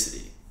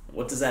authenticity?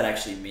 What does that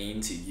actually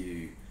mean to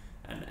you,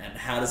 and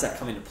how does that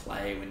come into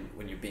play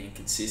when you're being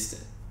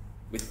consistent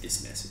with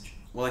this message?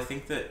 Well, I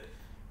think that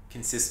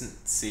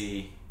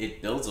consistency,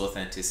 it builds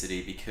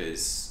authenticity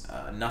because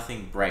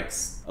nothing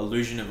breaks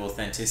illusion of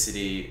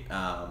authenticity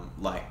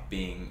like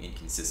being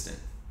inconsistent.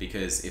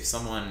 Because if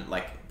someone,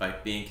 by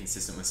being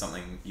consistent with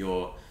something,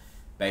 you're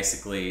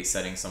basically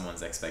setting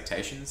someone's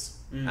expectations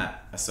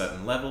at a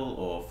certain level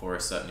or for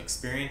a certain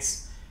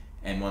experience,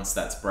 and once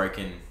that's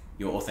broken,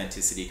 your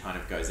authenticity kind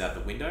of goes out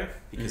the window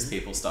because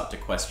people start to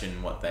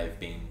question what they've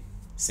been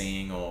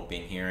seeing or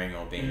been hearing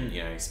or been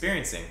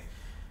experiencing.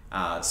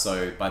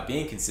 So by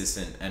being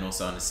consistent and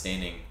also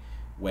understanding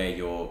where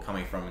you're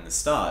coming from in the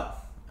start,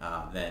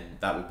 then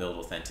that will build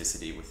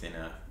authenticity within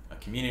a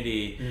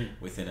community,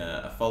 within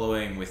a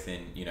following,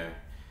 within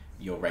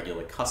your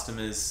regular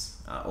customers,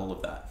 all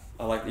of that.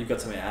 I like that you've got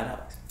something to add,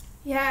 Alex.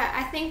 Yeah,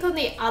 I think on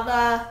the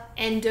other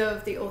end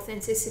of the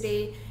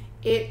authenticity,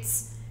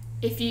 it's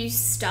if you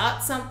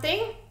start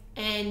something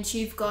and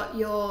you've got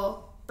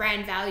your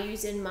brand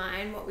values in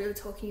mind, what we were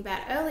talking about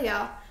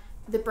earlier,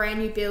 the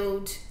brand you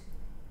build,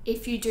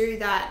 if you do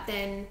that,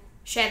 then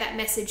share that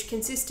message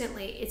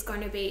consistently, it's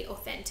going to be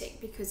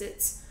authentic because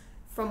it's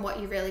from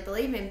what you really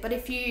believe in. But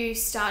if you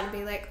start to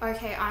be like,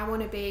 okay, I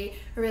want to be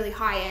a really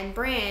high-end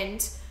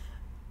brand,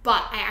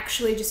 but I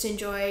actually just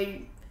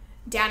enjoy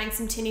downing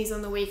some tinnies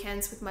on the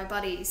weekends with my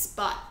buddies,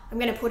 but I'm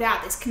going to put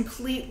out this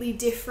completely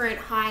different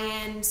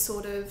high-end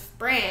sort of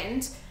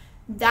brand.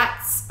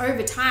 That's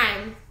over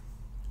time,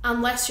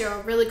 unless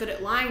you're really good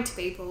at lying to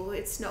people,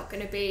 it's not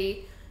going to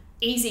be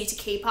easy to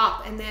keep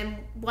up. And then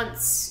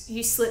once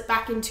you slip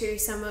back into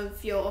some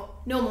of your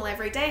normal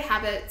everyday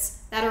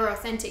habits that are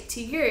authentic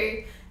to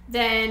you,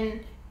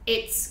 then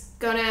it's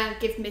gonna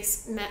give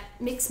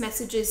mixed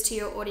messages to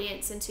your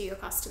audience and to your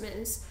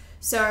customers.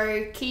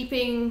 So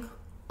keeping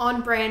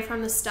on brand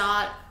from the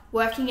start,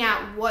 working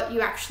out what you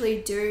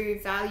actually do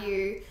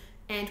value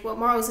and what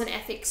morals and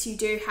ethics you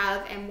do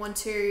have and want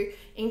to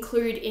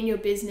include in your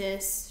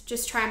business,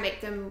 just try and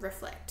make them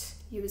reflect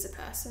you as a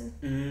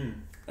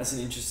person. That's an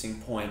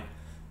interesting point,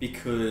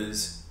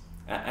 because,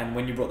 and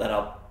when you brought that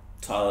up,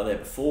 Tyler, there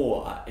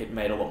before, it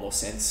made a lot more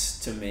sense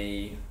to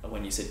me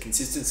when you said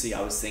consistency.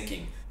 I was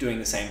thinking doing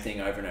the same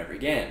thing over and over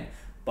again,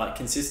 but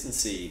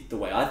consistency, the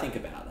way I think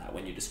about that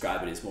when you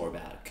describe it, is more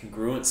about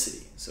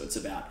congruency. So it's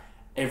about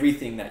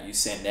everything that you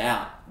send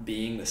out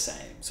being the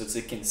same. So it's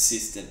a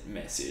consistent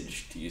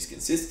message. To use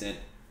consistent,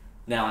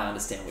 now I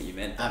understand what you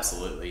meant.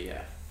 Absolutely,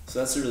 yeah. So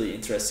that's a really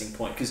interesting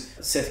point, because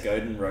Seth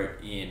Godin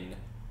wrote in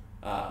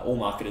All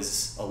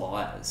Marketers Are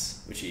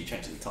Liars, which he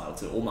changed the title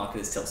to All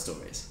Marketers Tell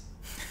Stories.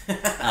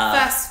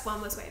 First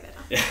one was way better.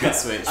 Yeah, good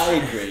switch. I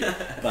agree.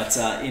 But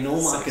in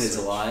All Marketers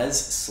switch. Are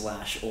Liars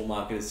 / All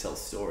Marketers Tell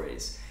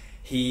Stories,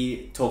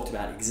 he talked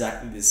about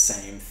exactly the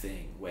same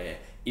thing, where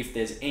if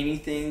there's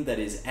anything that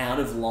is out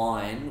of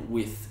line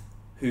with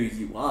who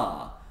you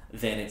are,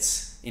 then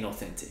it's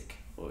inauthentic,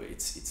 or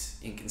it's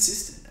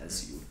inconsistent,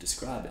 as you would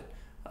describe it,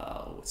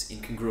 or it's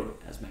incongruent,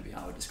 as maybe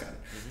I would describe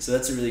it. So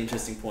that's a really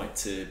interesting point,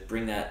 to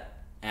bring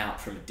that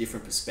out from a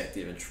different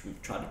perspective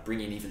and try to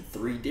bring in even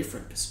 3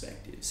 different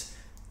perspectives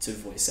to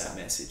voice that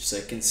message.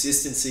 So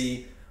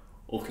consistency,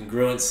 or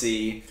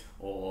congruency,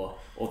 or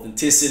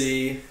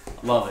authenticity.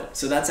 Love it.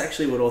 So that's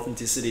actually what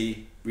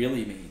authenticity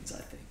really means, I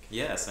think.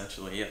 Yeah,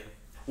 essentially, yeah.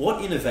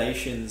 What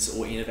innovations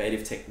or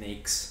innovative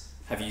techniques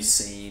have you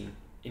seen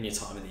in your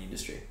time in the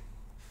industry?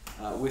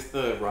 With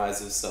the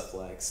rise of stuff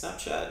like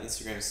Snapchat,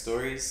 Instagram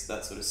stories,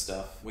 that sort of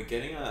stuff, we're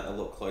getting a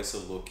lot closer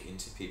look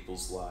into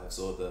people's lives,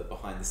 or the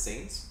behind the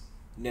scenes.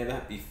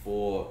 Never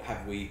before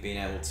have we been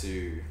able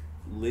to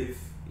live,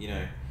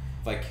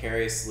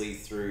 vicariously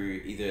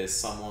through either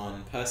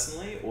someone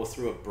personally or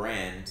through a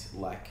brand,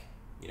 like,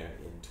 in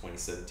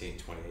 2017,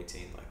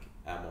 2018, like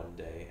our modern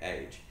day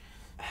age.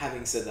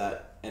 Having said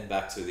that, and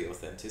back to the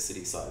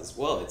authenticity side as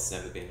well, it's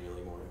never been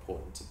really more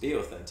important to be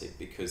authentic,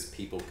 because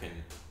people can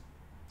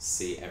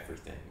see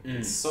everything.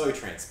 It's so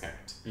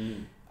transparent.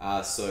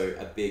 So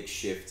a big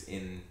shift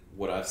in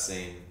what I've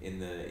seen in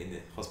the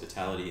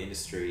hospitality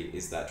industry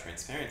is that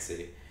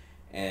transparency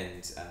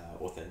and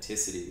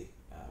authenticity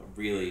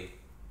really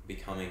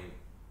becoming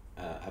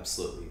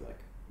absolutely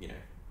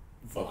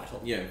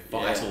Vital.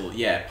 Vital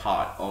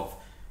part of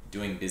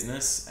doing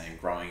business and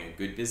growing a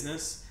good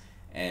business,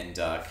 and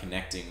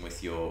connecting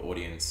with your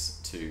audience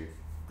to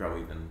grow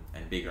even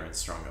and bigger and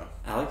stronger.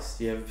 Alex,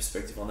 do you have a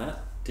perspective on that?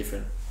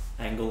 Different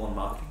angle on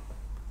marketing?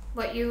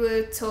 What you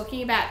were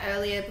talking about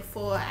earlier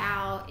before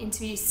our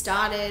interview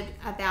started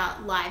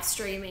about live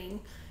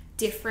streaming,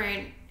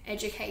 different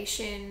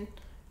education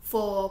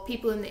for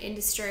people in the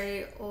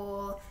industry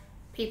or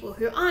people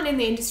who aren't in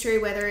the industry,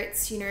 whether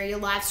it's, you're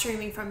live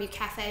streaming from your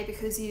cafe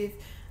because you've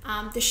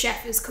the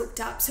chef has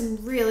cooked up some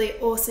really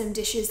awesome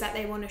dishes that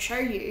they want to show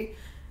you.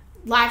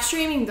 Live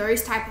streaming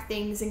those type of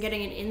things and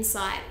getting an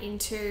insight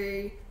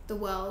into the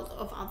world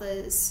of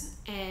others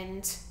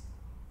and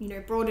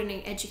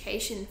broadening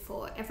education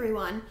for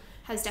everyone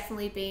has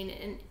definitely been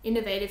an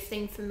innovative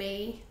thing for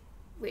me,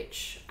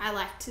 which I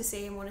like to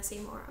see and want to see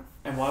more of.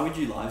 And why would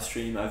you live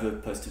stream over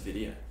post a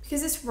video?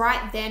 Because it's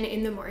right then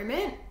in the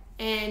moment,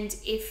 and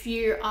if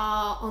you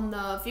are on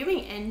the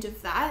viewing end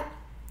of that,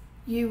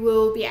 you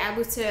will be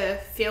able to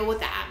feel what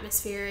the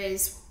atmosphere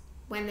is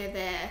when they're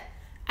there,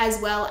 as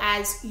well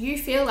as you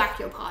feel like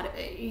you're part of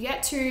it. You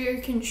get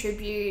to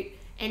contribute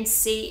and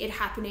see it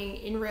happening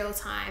in real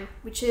time,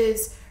 which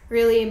is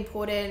really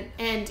important,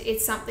 and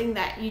it's something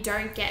that you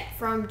don't get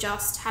from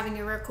just having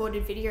a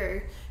recorded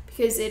video,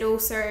 because it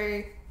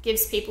also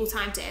gives people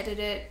time to edit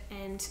it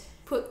and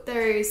put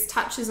those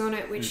touches on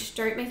it which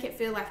don't make it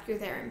feel like you're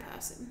there in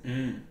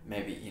person.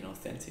 Maybe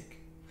inauthentic.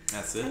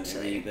 That's it.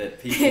 Actually. Maybe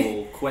that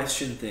people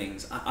question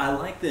things. I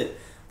like that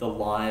the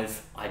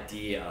live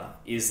idea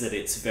is that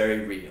it's very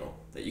real,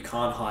 that you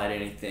can't hide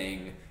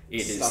anything.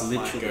 It Stuff is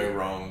literally might go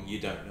wrong, you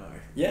don't know.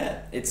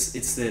 Yeah, it's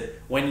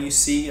that when you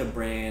see a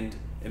brand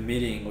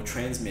emitting or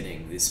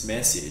transmitting this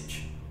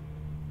message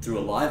through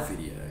a live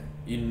video,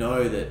 you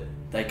know that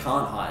they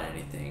can't hide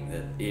anything,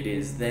 that it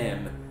is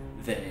them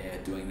there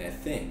doing their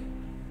thing.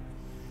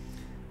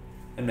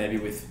 And maybe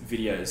with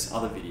videos,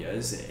 other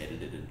videos, they're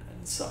edited and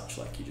such,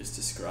 like you just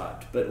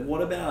described. But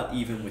what about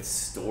even with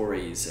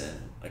stories?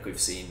 And like we've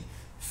seen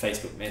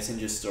Facebook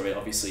Messenger story,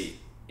 obviously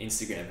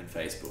Instagram and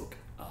Facebook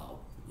are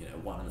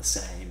one and the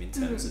same in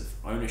terms of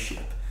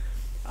ownership,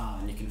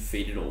 and you can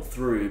feed it all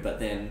through, but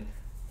then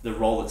the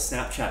role that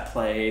Snapchat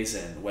plays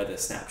and whether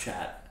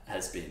Snapchat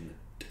has been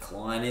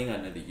declining. I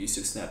know the use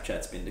of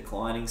Snapchat's been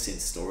declining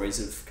since stories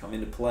have come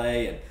into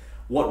play, and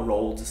what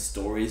role do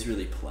stories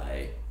really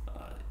play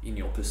in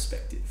your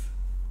perspective?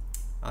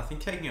 I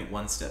think taking it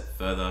one step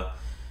further,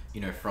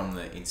 from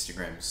the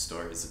Instagram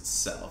stories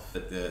itself,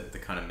 that the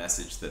kind of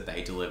message that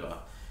they deliver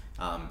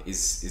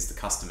is the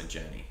customer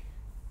journey.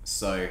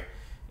 So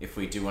if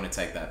we do want to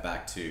take that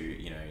back to,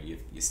 your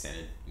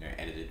standard,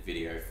 edited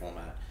video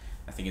format,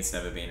 I think it's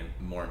never been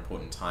a more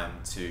important time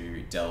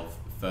to delve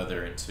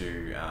further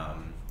into,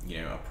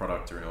 a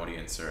product or an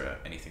audience or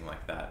anything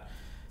like that,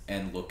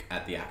 and look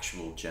at the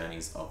actual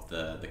journeys of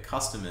the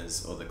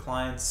customers or the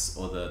clients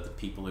or the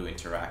people who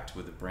interact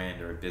with a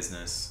brand or a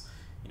business,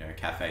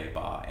 cafe,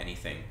 bar,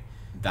 anything.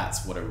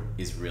 That's what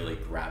is really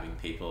grabbing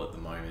people at the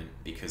moment,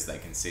 because they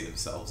can see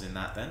themselves in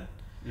that then.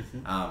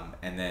 Mm-hmm.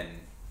 And then,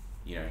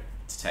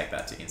 to take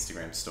that to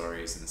Instagram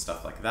stories and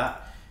stuff like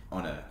that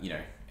on a,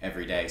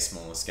 everyday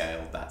smaller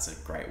scale, that's a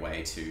great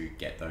way to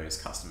get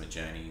those customer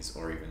journeys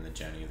or even the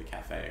journey of the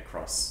cafe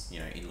across,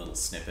 in little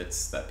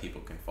snippets that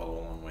people can follow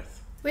along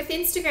with. With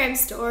Instagram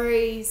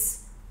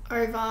stories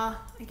over,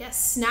 I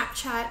guess,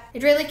 Snapchat,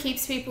 it really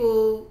keeps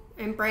people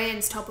and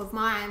brands top of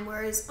mind,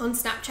 whereas on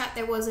Snapchat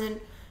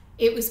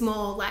it was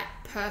more like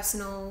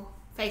personal,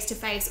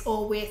 face-to-face,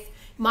 or with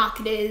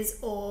marketers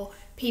or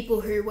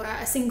people who were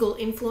a single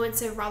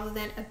influencer rather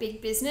than a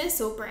big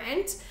business or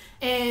brand.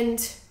 And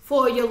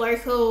for your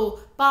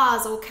local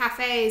bars or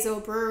cafes or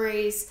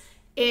breweries,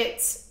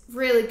 it's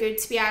really good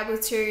to be able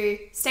to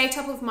stay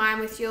top of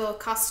mind with your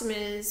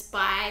customers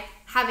by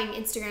having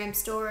Instagram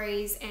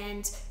stories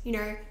and,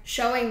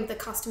 showing the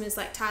customers,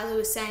 like Tyler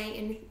was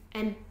saying,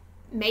 and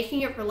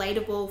making it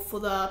relatable for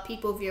the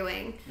people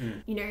viewing,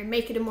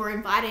 make it a more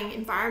inviting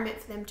environment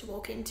for them to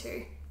walk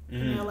into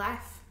in their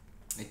life.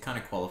 It kind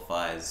of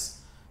qualifies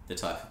the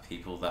type of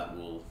people that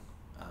will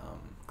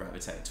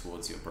gravitate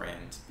towards your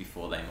brand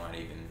before they might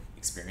even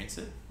experience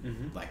it,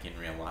 like in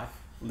real life.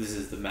 This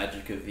is the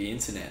magic of the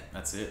internet.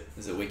 That's it.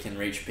 Is that we can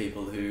reach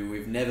people who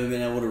we've never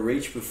been able to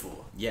reach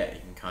before. Yeah, you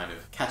can kind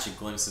of catch a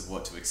glimpse of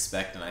what to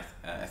expect, and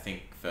I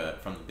think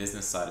from the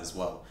business side as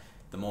well,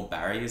 the more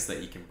barriers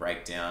that you can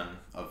break down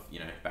of,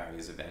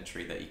 barriers of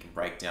entry that you can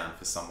break down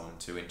for someone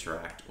to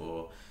interact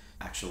or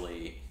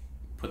actually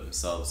put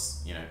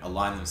themselves,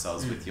 align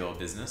themselves with your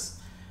business,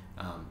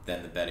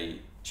 then the better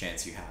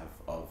chance you have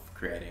of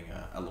creating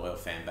a loyal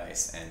fan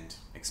base and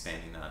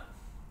expanding that.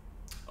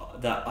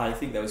 That I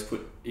think that was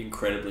put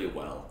incredibly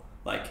well.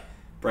 Like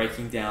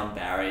breaking down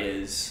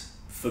barriers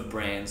for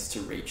brands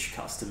to reach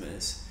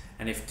customers,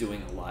 and if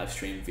doing a live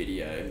stream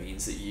video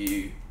means that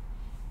you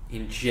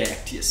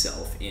inject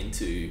yourself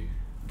into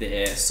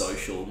their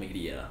social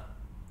media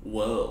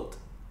world,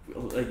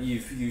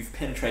 you've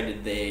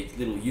penetrated their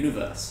little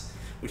universe,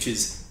 which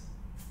is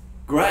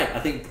great. I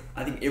think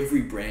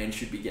every brand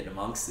should be getting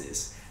amongst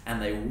this,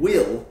 and they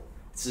will.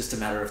 It's just a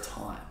matter of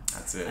time.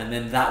 That's it. And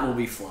then that will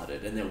be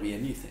flooded, and there'll be a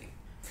new thing.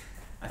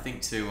 I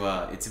think too,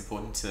 it's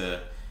important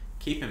to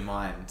keep in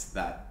mind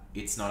that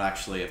it's not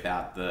actually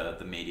about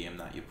the medium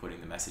that you're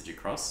putting the message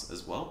across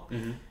as well.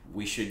 Mm-hmm.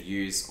 We should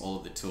use all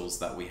of the tools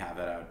that we have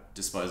at our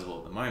disposal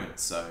at the moment.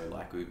 So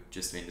like we've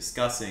just been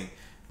discussing,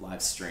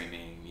 live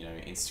streaming,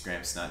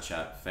 Instagram,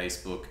 Snapchat,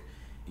 Facebook,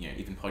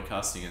 even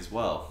podcasting as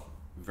well.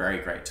 Very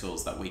great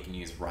tools that we can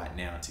use right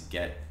now to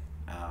get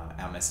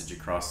our message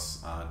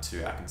across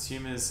to our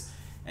consumers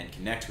and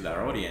connect with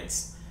our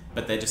audience.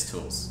 But they're just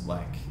tools.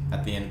 Like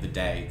at the end of the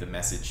day, the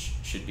message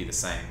should be the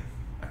same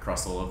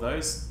across all of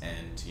those,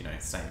 and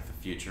same for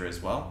future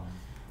as well.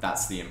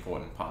 That's the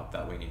important part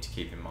that we need to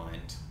keep in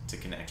mind to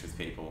connect with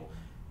people,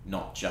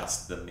 not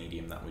just the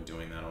medium that we're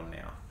doing that on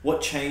now.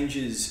 What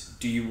changes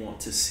do you want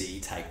to see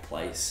take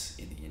place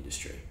in the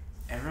industry?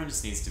 Everyone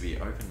just needs to be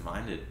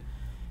open-minded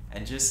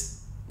and just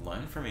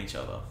learn from each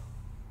other.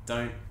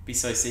 Don't be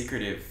so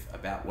secretive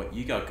about what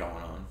you got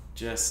going on.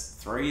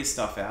 Just throw your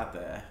stuff out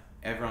there.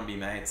 Everyone be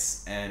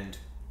mates and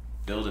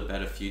build a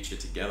better future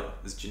together.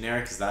 As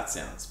generic as that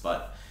sounds,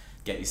 but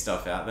get your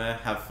stuff out there,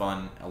 have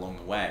fun along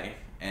the way,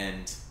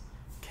 and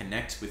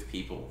connect with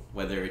people,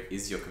 whether it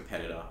is your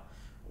competitor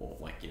or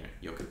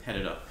your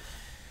competitor,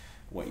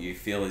 what you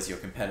feel is your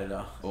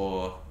competitor,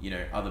 or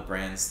other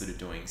brands that are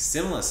doing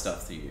similar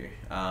stuff to you,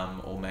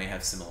 or may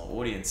have similar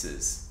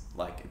audiences.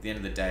 Like at the end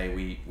of the day,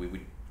 we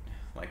would,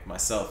 like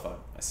myself,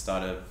 I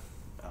started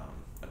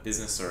a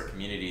business or a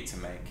community to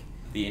make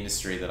the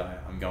industry that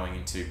I'm going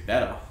into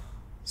better.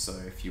 So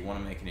if you want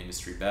to make an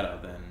industry better,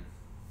 then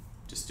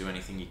just do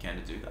anything you can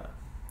to do that.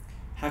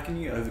 How can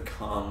you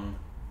overcome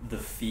the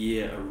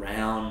fear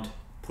around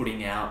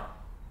putting out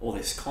all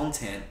this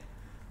content?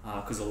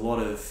 Because a lot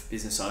of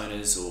business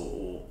owners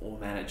or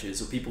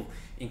managers or people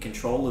in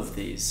control of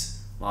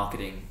these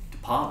marketing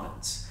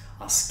departments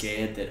are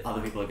scared that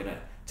other people are going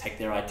to take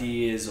their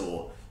ideas,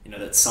 or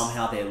that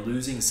somehow they're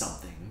losing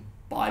something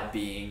by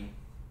being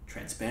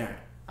transparent.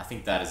 I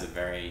think that is a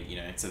very,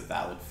 it's a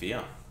valid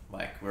fear.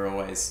 Like we're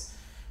all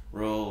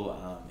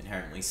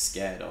inherently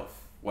scared of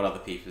what other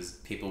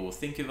people will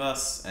think of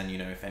us, and, you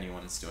know, if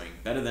anyone's doing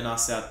better than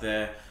us out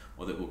there,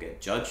 or that we'll get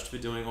judged for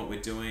doing what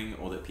we're doing,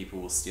 or that people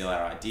will steal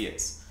our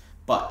ideas.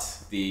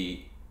 But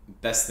the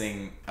best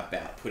thing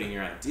about putting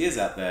your ideas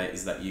out there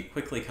is that you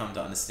quickly come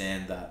to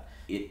understand that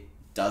it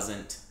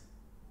doesn't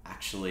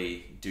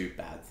actually do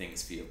bad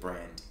things for your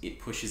brand. It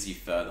pushes you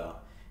further,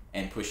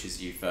 and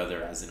pushes you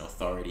further as an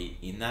authority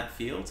in that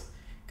field.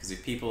 Because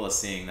if people are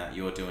seeing that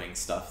you're doing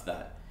stuff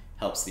that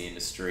helps the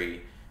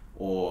industry,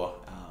 or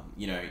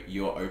you know,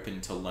 you're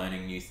open to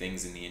learning new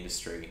things in the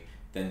industry,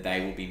 then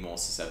they will be more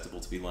susceptible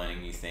to be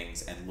learning new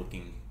things and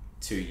looking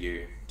to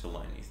you to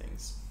learn new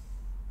things.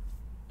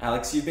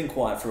 Alex, you've been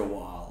quiet for a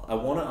while. I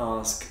want to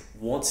ask,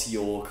 what's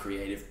your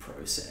creative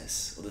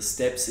process, or the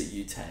steps that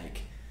you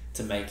take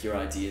to make your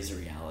ideas a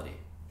reality?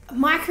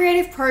 My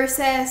creative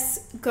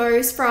process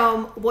goes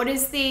from what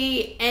is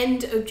the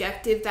end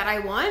objective that I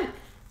want,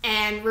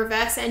 and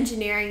reverse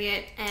engineering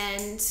it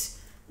and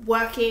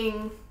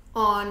working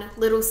on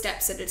little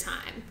steps at a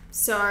time.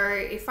 So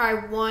if I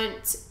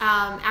want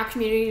our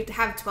community to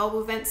have 12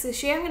 events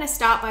this year, I'm going to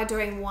start by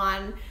doing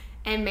one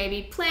and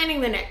maybe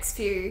planning the next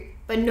few,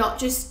 but not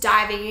just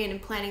diving in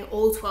and planning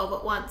all 12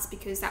 at once,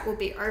 because that will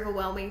be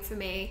overwhelming for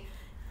me.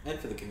 And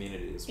for the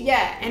community as well.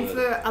 Yeah, and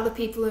for other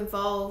people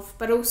involved,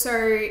 but also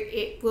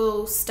it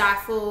will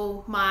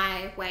stifle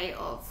my way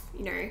of,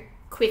 you know,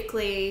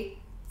 quickly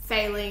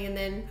failing and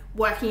then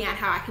working out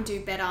how I can do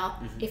better.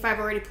 If I've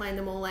already planned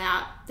them all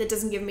out, that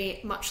doesn't give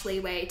me much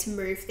leeway to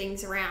move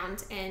things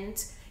around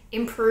and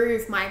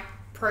improve my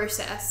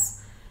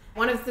process.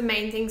 One of the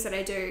main things that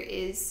I do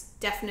is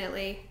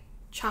definitely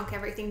chunk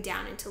everything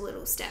down into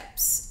little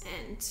steps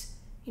and,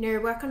 you know,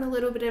 work on a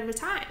little bit at a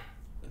time.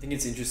 I think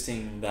it's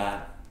interesting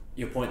that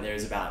your point there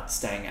is about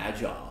staying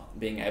agile,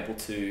 being able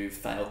to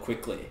fail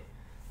quickly,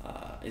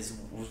 was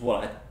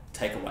what I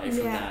take away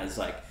from that, is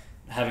like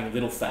having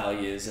little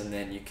failures, and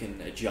then you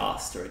can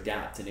adjust or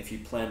adapt. And if you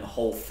plan the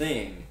whole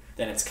thing,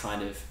 then it's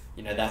kind of,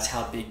 you know, that's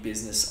how big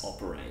business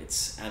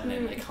operates, and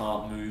then they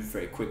can't move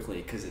very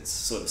quickly because it's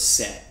sort of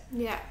set.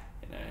 Yeah.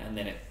 You know, and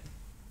then it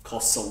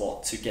costs a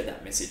lot to get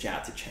that message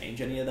out to change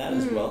any of that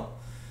as well.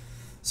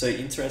 So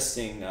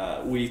interesting.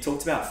 We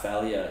talked about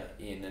failure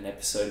in an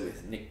episode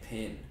with Nick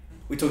Pinn.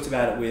 We talked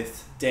about it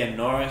with Dan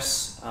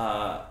Norris,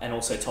 and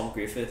also Tom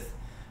Griffith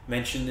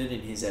mentioned it in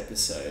his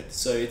episode.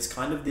 So it's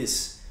kind of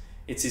this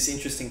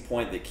interesting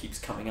point that keeps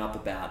coming up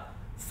about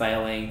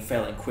failing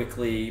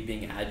quickly,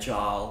 being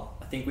agile.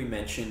 I think we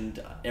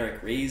mentioned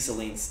Eric Rees, a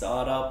lean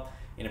startup,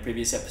 in a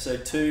previous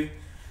episode too.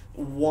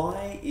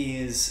 Why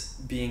is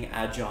being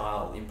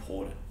agile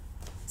important?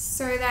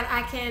 So that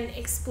I can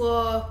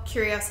explore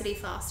curiosity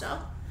faster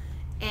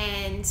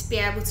and be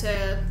able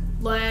to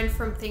learn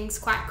from things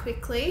quite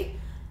quickly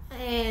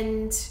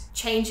and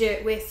change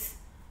it with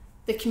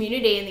the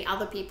community and the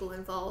other people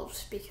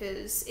involved,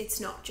 because it's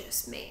not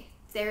just me.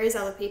 There is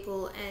other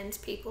people, and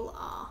people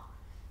are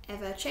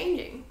ever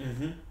changing.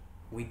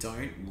 We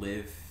don't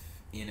live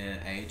in an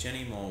age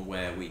anymore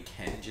where we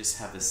can just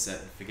have a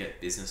set and forget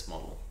business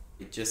model.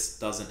 It just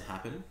doesn't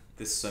happen.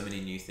 There's so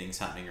many new things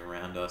happening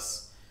around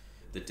us.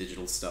 The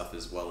digital stuff,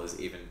 as well as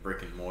even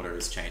brick and mortar,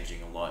 is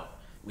changing a lot.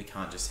 We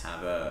can't just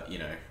have a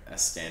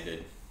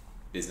standard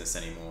business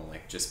anymore,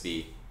 like just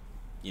be,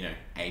 you know,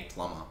 a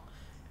plumber,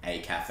 a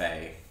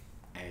cafe,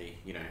 a,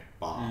 you know,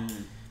 bar.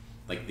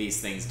 Like,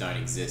 these things don't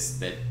exist.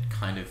 They're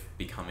kind of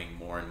becoming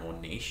more and more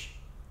niche.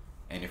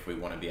 And if we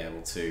want to be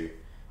able to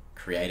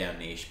create our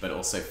niche, but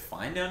also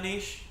find our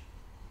niche,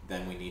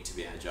 then we need to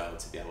be agile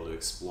to be able to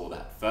explore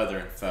that further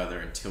and further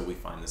until we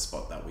find the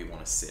spot that we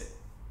want to sit.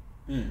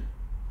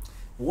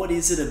 What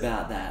is it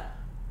about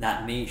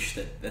that niche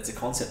that's a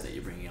concept that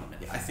you're bringing up now?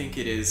 I think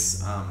it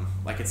is,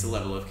 it's a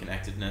level of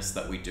connectedness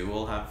that we do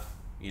all have,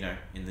 you know,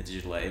 in the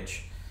digital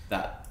age,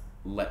 that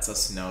lets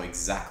us know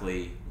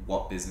exactly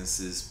what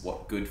businesses,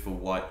 what good for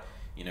what,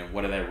 you know,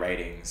 what are their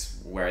ratings,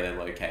 where are they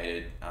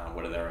located,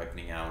 what are their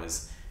opening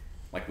hours.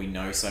 Like, we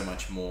know so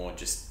much more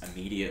just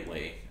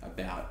immediately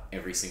about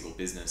every single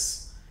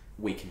business.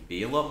 We can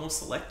be a lot more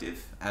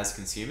selective as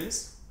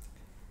consumers.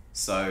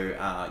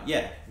 So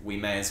we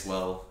may as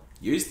well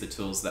use the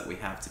tools that we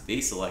have to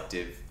be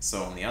selective.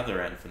 So on the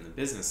other end, from the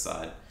business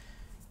side,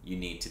 you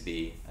need to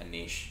be a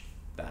niche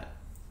that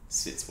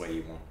sits where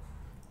you want.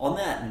 On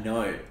that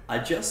note, I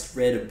just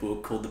read a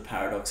book called The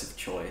Paradox of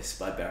Choice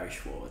by Barry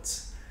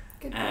Schwartz.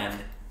 Good book. And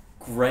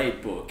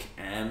great book.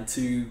 And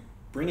to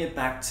bring it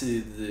back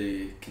to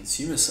the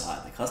consumer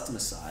side, the customer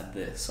side,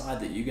 the side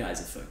that you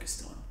guys are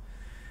focused on,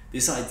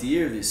 this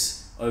idea of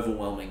this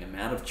overwhelming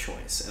amount of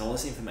choice and all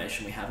this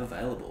information we have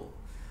available,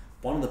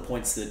 one of the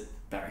points that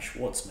Barry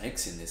Schwartz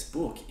makes in this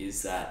book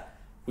is that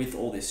with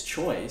all this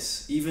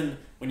choice, even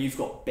when you've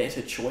got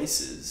better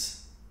choices,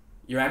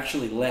 you're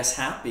actually less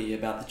happy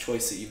about the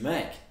choice that you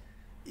make.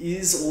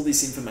 Is all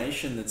this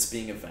information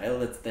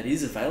that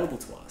is available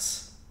to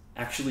us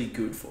actually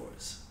good for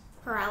us?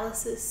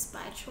 Paralysis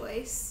by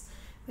choice.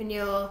 When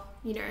you're,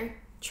 you know,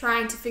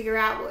 trying to figure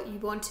out what you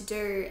want to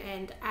do,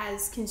 and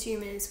as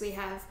consumers we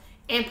have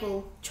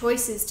ample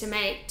choices to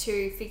make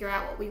to figure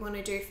out what we want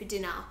to do for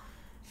dinner.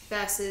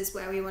 versus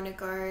where we want to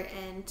go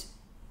and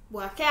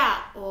work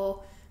out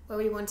or where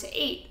we want to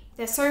eat.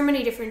 There's so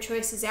many different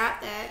choices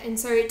out there, and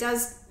so it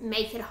does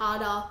make it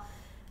harder.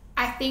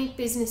 I think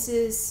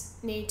businesses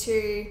need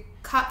to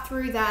cut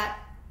through that,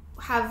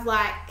 have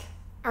like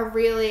a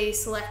really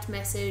select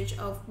message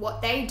of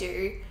what they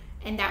do,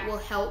 and that will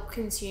help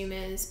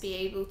consumers be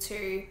able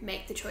to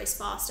make the choice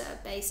faster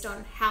based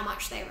on how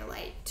much they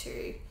relate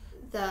to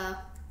the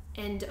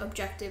end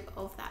objective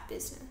of that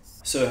business.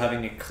 So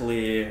having a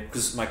clear,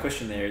 because my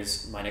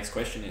next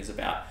question is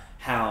about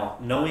how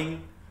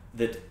knowing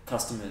that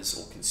customers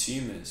or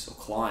consumers or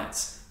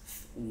clients,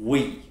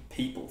 we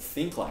people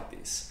think like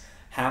this,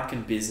 how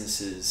can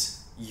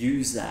businesses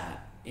use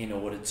that in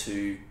order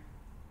to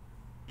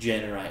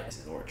generate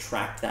or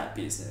attract that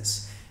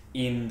business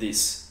in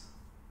this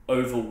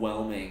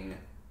overwhelming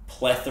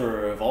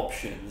plethora of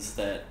options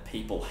that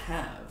people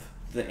have?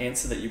 The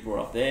answer that you brought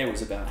up there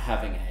was about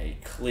having a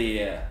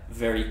clear,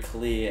 very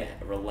clear,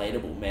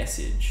 relatable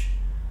message.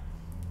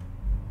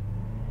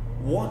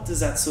 What does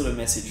that sort of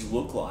message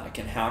look like,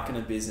 and how can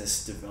a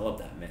business develop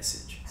that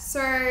message?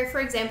 So, for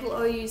example,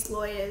 I'll use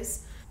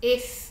lawyers.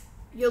 If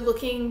you're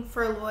looking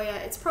for a lawyer,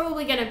 it's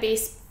probably going to be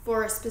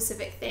for a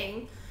specific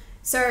thing.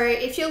 So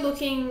if you're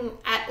looking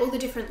at all the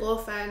different law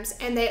firms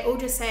and they all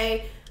just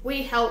say,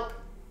 we help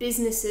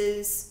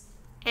businesses,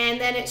 and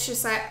then it's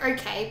just like,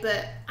 okay,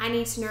 but I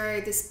need to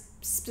know this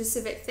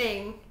specific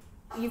thing,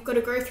 you've got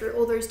to go through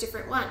all those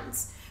different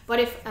ones. But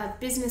if a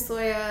business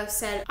lawyer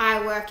said,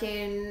 I work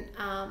in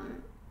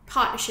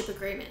partnership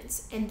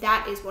agreements and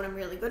that is what I'm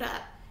really good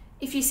at,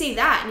 if you see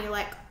that and you're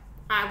like,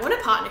 I want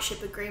a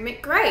partnership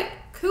agreement, great,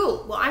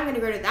 cool, well, I'm going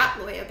to go to that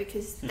lawyer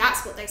because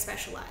that's what they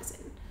specialize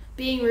in.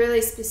 Being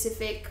really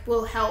specific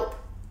will help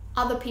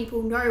other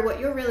people know what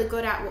you're really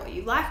good at, what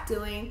you like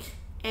doing,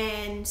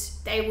 and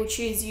they will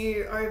choose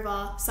you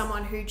over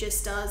someone who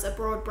just does a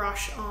broad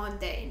brush on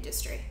their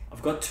industry.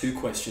 I've got two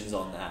questions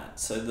on that.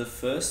 So the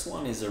first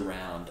one is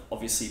around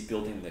obviously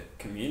building the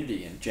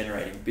community and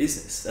generating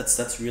business.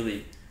 That's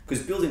really,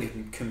 because building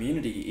a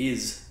community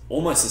is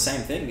almost the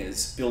same thing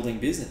as building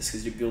business,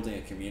 because you're building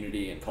a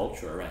community and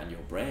culture around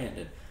your brand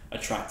and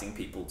attracting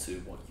people to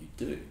what you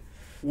do.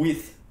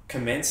 With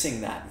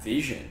commencing that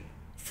vision,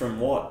 from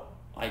what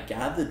I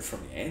gathered from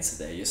your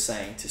answer there, you're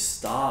saying to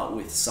start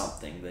with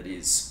something that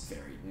is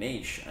very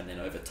niche, and then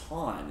over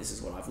time, this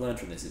is what I've learned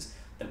from this, is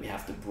that we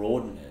have to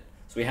broaden it.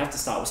 So we have to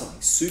start with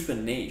something super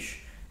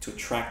niche to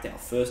attract our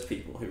first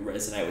people who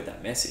resonate with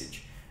that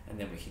message, and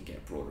then we can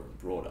get broader and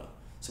broader.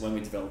 So when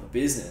we develop a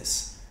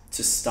business,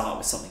 to start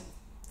with something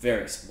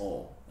very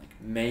small, like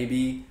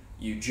maybe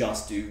you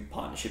just do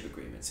partnership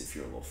agreements if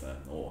you're a law firm,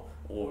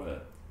 or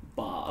a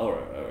bar,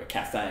 or a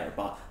cafe or a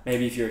bar.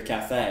 Maybe if you're a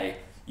cafe,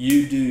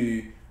 you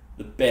do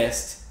the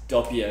best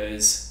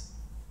doppios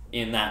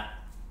in that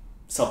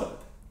suburb.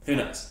 Who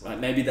knows, right?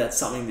 Maybe that's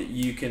something that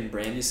you can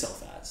brand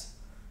yourself as.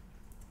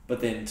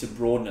 But then to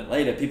broaden it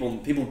later,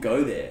 people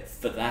go there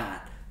for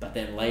that, but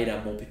then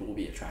later more people will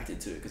be attracted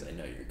to it because they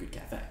know you're a good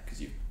cafe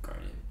because you've grown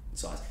in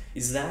size.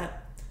 Is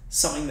that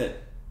something that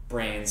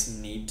brands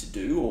need to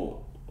do,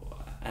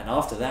 and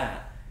after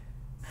that,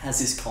 has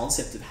this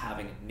concept of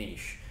having a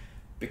niche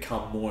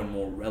become more and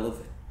more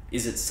relevant?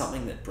 Is it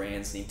something that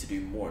brands need to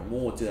do more and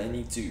more? Do they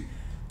need to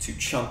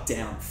chunk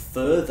down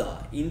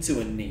further into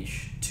a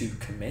niche to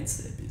commence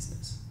their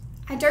business?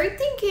 I don't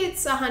think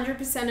it's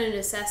 100% a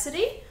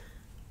necessity,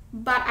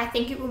 but I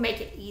think it will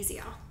make it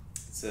easier.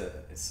 It's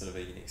sort of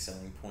a unique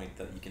selling point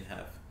that you can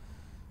have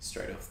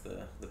straight off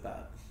the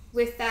bat.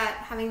 With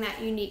that, having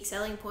that unique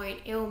selling point,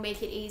 it will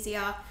make it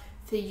easier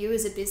for you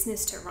as a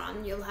business to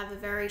run. You'll have a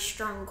very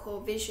strong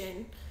core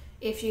vision.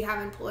 If you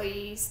have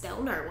employees,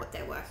 they'll know what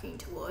they're working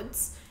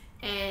towards,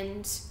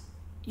 and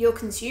your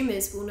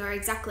consumers will know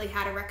exactly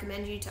how to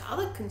recommend you to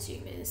other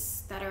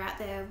consumers that are out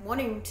there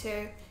wanting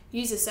to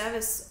use a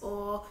service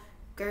or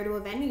go to a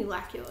venue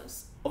like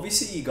yours.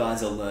 Obviously, you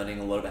guys are learning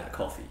a lot about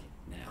coffee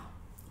now.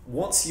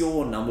 What's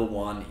your number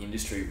one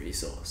industry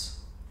resource?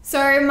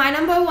 So my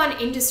number one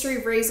industry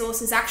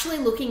resource is actually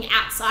looking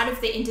outside of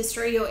the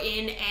industry you're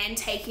in and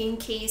taking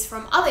keys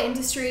from other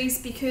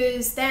industries,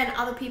 because then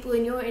other people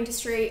in your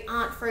industry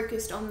aren't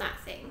focused on that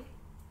thing.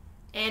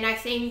 And I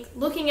think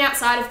looking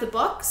outside of the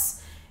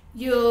box,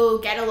 you'll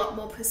get a lot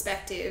more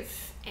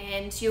perspective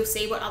and you'll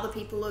see what other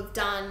people have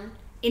done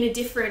in a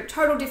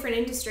total different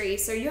industry.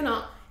 So you're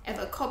not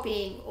ever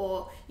copying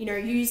or,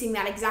 using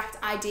that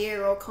exact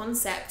idea or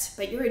concept,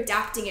 but you're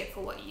adapting it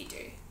for what you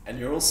do. And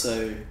you're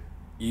also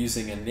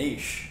using a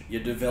niche.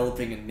 You're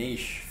developing a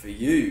niche for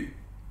you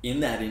in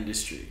that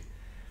industry.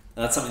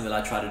 And that's something that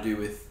I try to do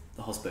with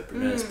the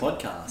Hospitapreneurs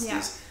podcast. Yeah.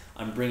 Is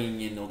I'm bringing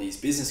in all these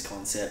business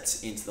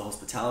concepts into the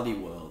hospitality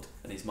world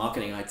and these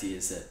marketing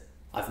ideas that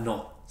I've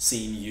not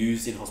seen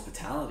used in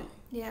hospitality.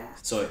 Yeah.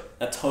 So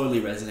that totally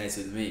resonates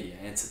with me, your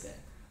answer there.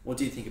 What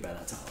do you think about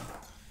that, Tyler?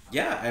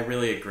 Yeah, I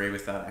really agree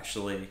with that,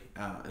 actually.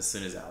 As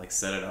soon as Alex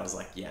said it, I was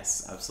like,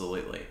 yes,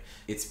 absolutely.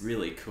 It's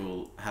really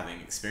cool having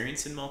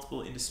experience in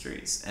multiple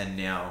industries and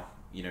now,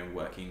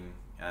 working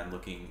and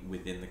looking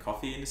within the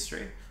coffee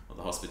industry or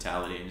the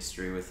hospitality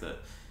industry with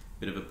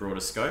bit of a broader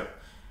scope.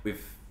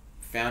 We've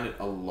found it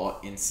a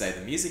lot in, say,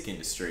 the music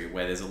industry,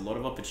 where there's a lot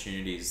of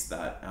opportunities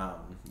that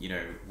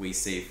we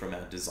see from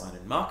our design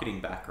and marketing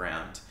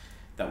background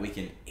that we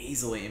can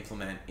easily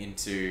implement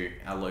into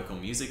our local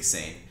music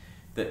scene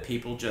that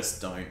people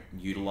just don't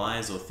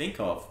utilize or think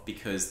of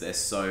because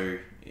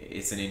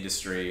it's an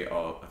industry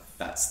of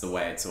that's the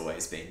way it's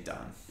always been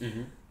done,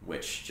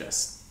 which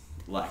just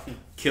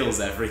kills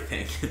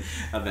everything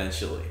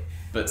eventually.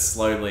 But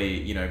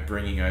slowly,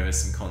 bringing over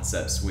some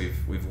concepts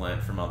we've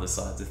learned from other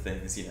sides of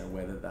things,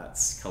 whether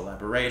that's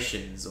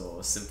collaborations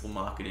or simple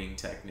marketing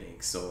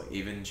techniques, or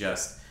even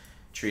just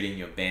treating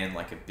your band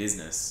like a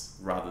business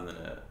rather than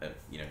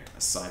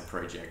a side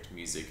project,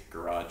 music,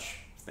 garage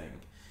thing.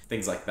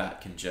 Things like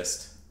that can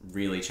just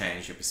really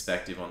change your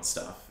perspective on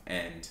stuff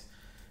and,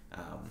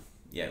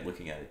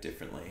 looking at it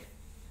differently.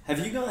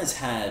 Have you guys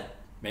had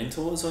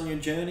mentors on your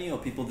journey or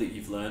people that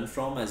you've learned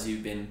from as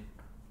you've been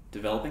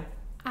developing?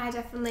 I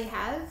definitely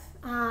have.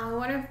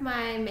 One of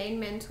my main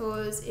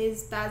mentors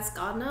is Baz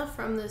Gardner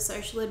from The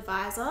Social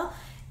Advisor,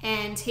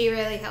 and he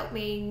really helped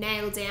me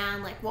nail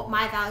down what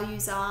my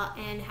values are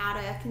and how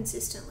to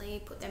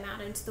consistently put them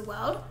out into the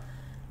world.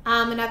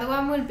 Another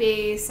one would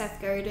be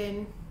Seth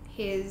Godin.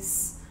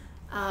 He's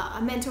a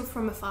mentor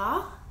from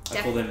afar.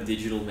 I call them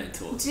digital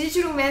mentors.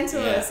 Digital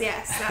mentors,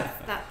 yes.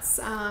 That's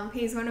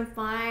he's one of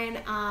mine.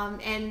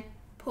 And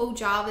Paul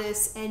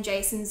Jarvis and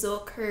Jason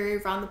Zook,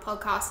 who run the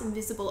podcast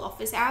Invisible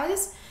Office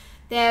Hours.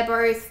 They're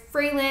both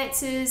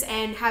freelancers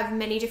and have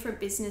many different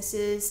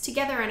businesses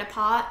together and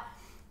apart.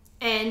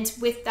 And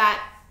with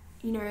that,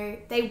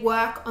 they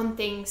work on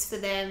things for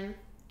them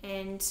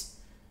and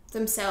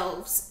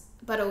themselves,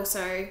 but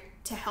also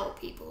to help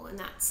people. And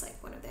that's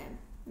one of their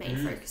main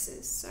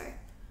focuses. So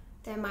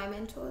they're my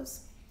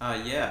mentors.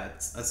 I'd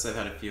say I've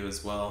had a few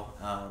as well.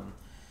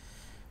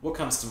 What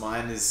comes to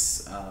mind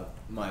is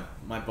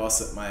my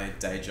boss at my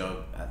day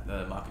job at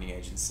the marketing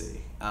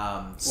agency.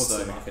 What's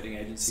the marketing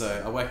agency?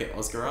 So I work at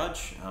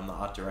Osgarage. I'm the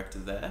art director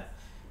there.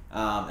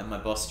 And my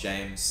boss,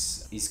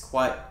 James, he's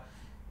quite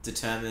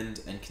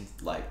determined and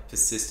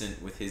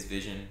persistent with his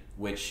vision,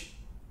 which,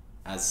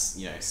 as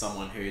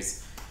someone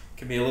who's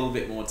can be a little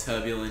bit more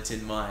turbulent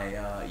in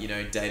my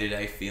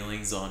day-to-day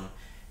feelings on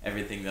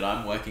everything that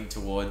I'm working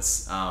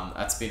towards.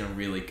 That's been a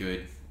really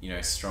good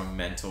strong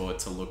mentor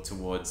to look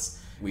towards.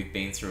 We've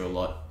been through a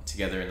lot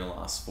together in the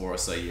last 4 or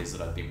so years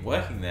that I've been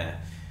working there.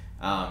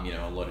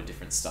 A lot of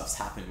different stuff's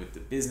happened with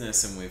the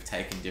business, and we've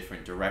taken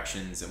different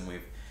directions, and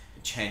we've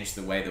changed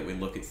the way that we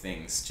look at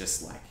things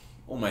just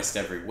almost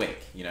every week,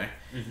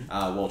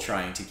 while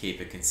trying to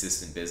keep a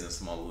consistent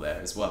business model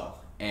there as well.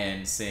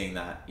 And seeing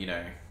that,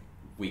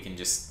 we can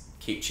just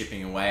keep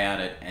chipping away at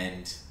it,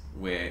 and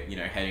we're,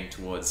 heading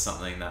towards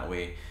something that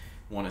we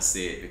want to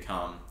see it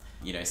become.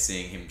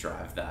 Seeing him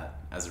drive that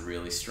as a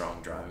really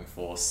strong driving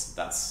force,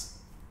 that's,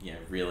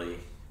 really,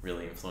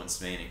 really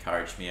influenced me and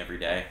encouraged me every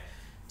day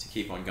to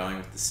keep on going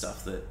with the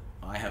stuff that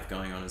I have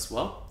going on as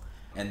well.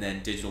 And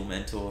then digital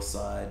mentor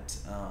side,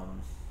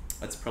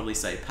 I'd probably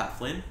say Pat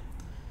Flynn.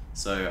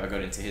 So I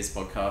got into his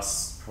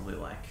podcast probably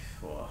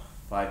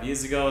 5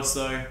 years ago or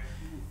so,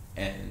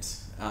 and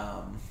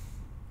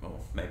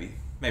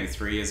maybe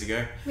 3 years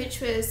ago.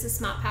 Which was the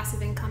Smart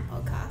Passive Income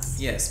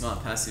podcast. Yeah,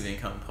 Smart Passive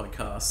Income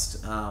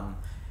podcast.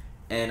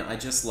 And I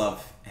just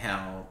love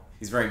how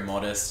he's very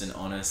modest and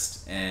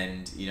honest,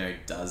 and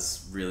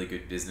does really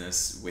good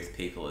business with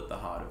people at the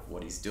heart of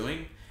what he's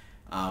doing,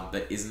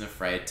 but isn't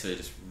afraid to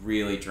just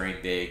really dream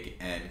big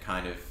and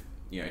kind of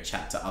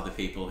chat to other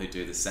people who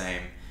do the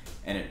same.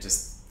 And it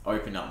just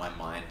opened up my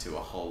mind to a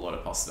whole lot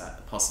of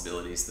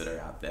possibilities that are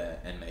out there,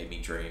 and made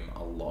me dream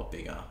a lot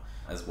bigger,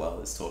 as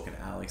well as talking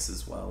to Alex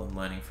as well and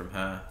learning from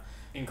her.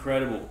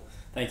 Incredible.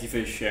 Thank you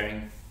for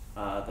sharing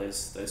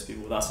those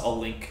people with us. I'll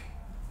link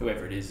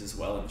whoever it is as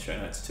well in the show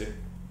notes too.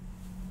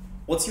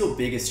 What's your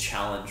biggest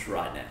challenge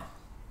right now?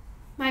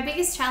 My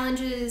biggest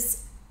challenge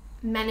is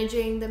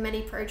managing the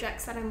many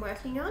projects that I'm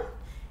working on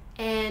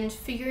and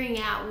figuring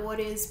out what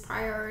is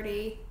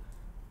priority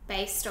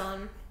based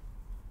on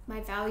my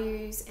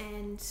values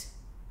and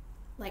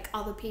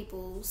other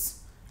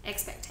people's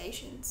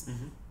expectations.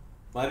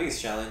 My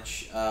biggest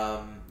challenge,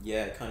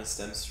 it kind of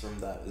stems from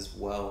that as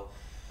well.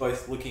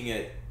 Both looking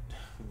at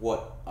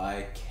what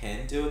I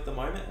can do at the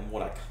moment and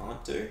what I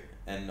can't do,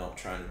 and not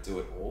trying to do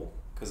it all,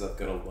 because I've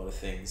got a lot of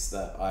things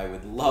that I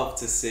would love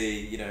to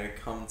see,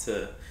 come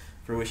to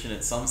fruition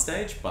at some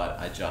stage, but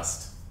I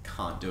just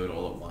can't do it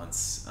all at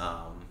once.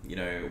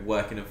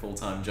 Working a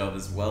full-time job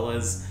as well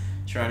as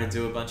trying to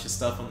do a bunch of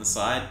stuff on the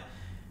side.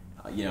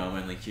 I'm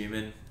only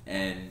human,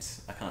 and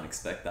I can't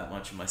expect that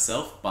much of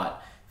myself,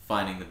 but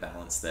finding the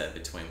balance there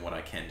between what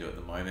I can do at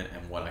the moment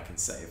and what I can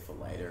save for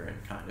later,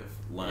 and kind of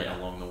learn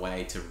along the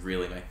way to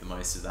really make the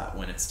most of that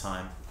when it's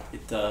time.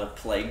 It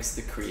plagues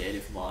the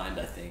creative mind,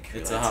 I think.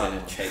 It's a hard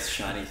one. Chase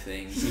shiny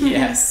things.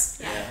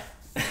 Yes.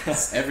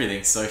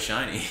 Everything's so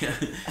shiny.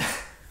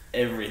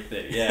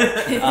 Everything,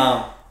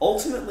 yeah.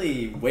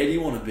 Ultimately, where do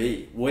you want to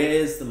be?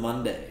 Where's the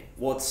Monday?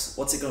 What's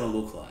it going to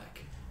look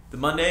like? The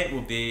Monday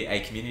will be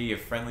a community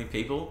of friendly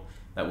people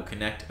that will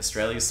connect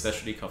Australia's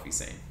specialty coffee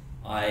scene.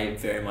 I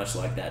very much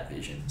like that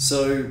vision.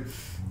 So,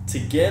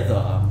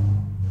 together,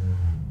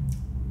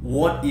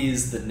 what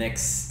is the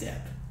next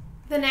step?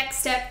 The next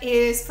step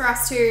is for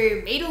us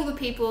to meet all the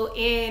people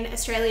in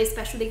Australia's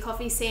specialty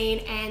coffee scene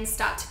and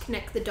start to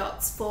connect the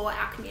dots for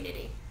our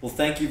community. Well,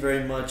 thank you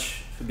very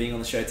much for being on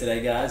the show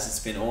today, guys. It's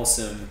been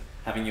awesome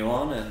having you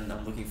on, and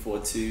I'm looking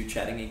forward to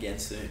chatting again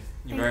soon.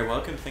 You're very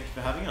welcome. Thank you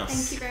for having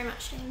us. Thank you very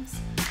much, James.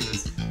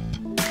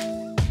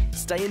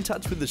 Stay in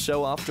touch with the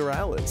show after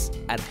hours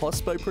at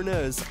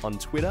Hospopreneurs on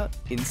Twitter,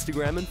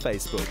 Instagram and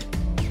Facebook.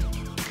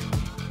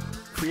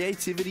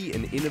 Creativity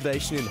and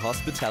innovation in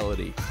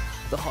hospitality.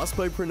 The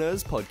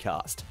Hospopreneurs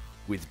Podcast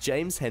with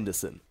James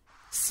Henderson.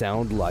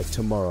 Sound like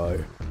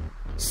tomorrow.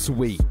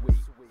 Sweet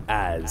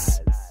as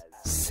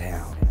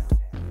sound.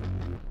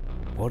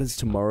 What does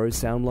tomorrow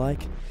sound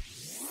like?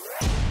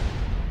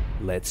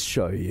 Let's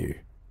show you.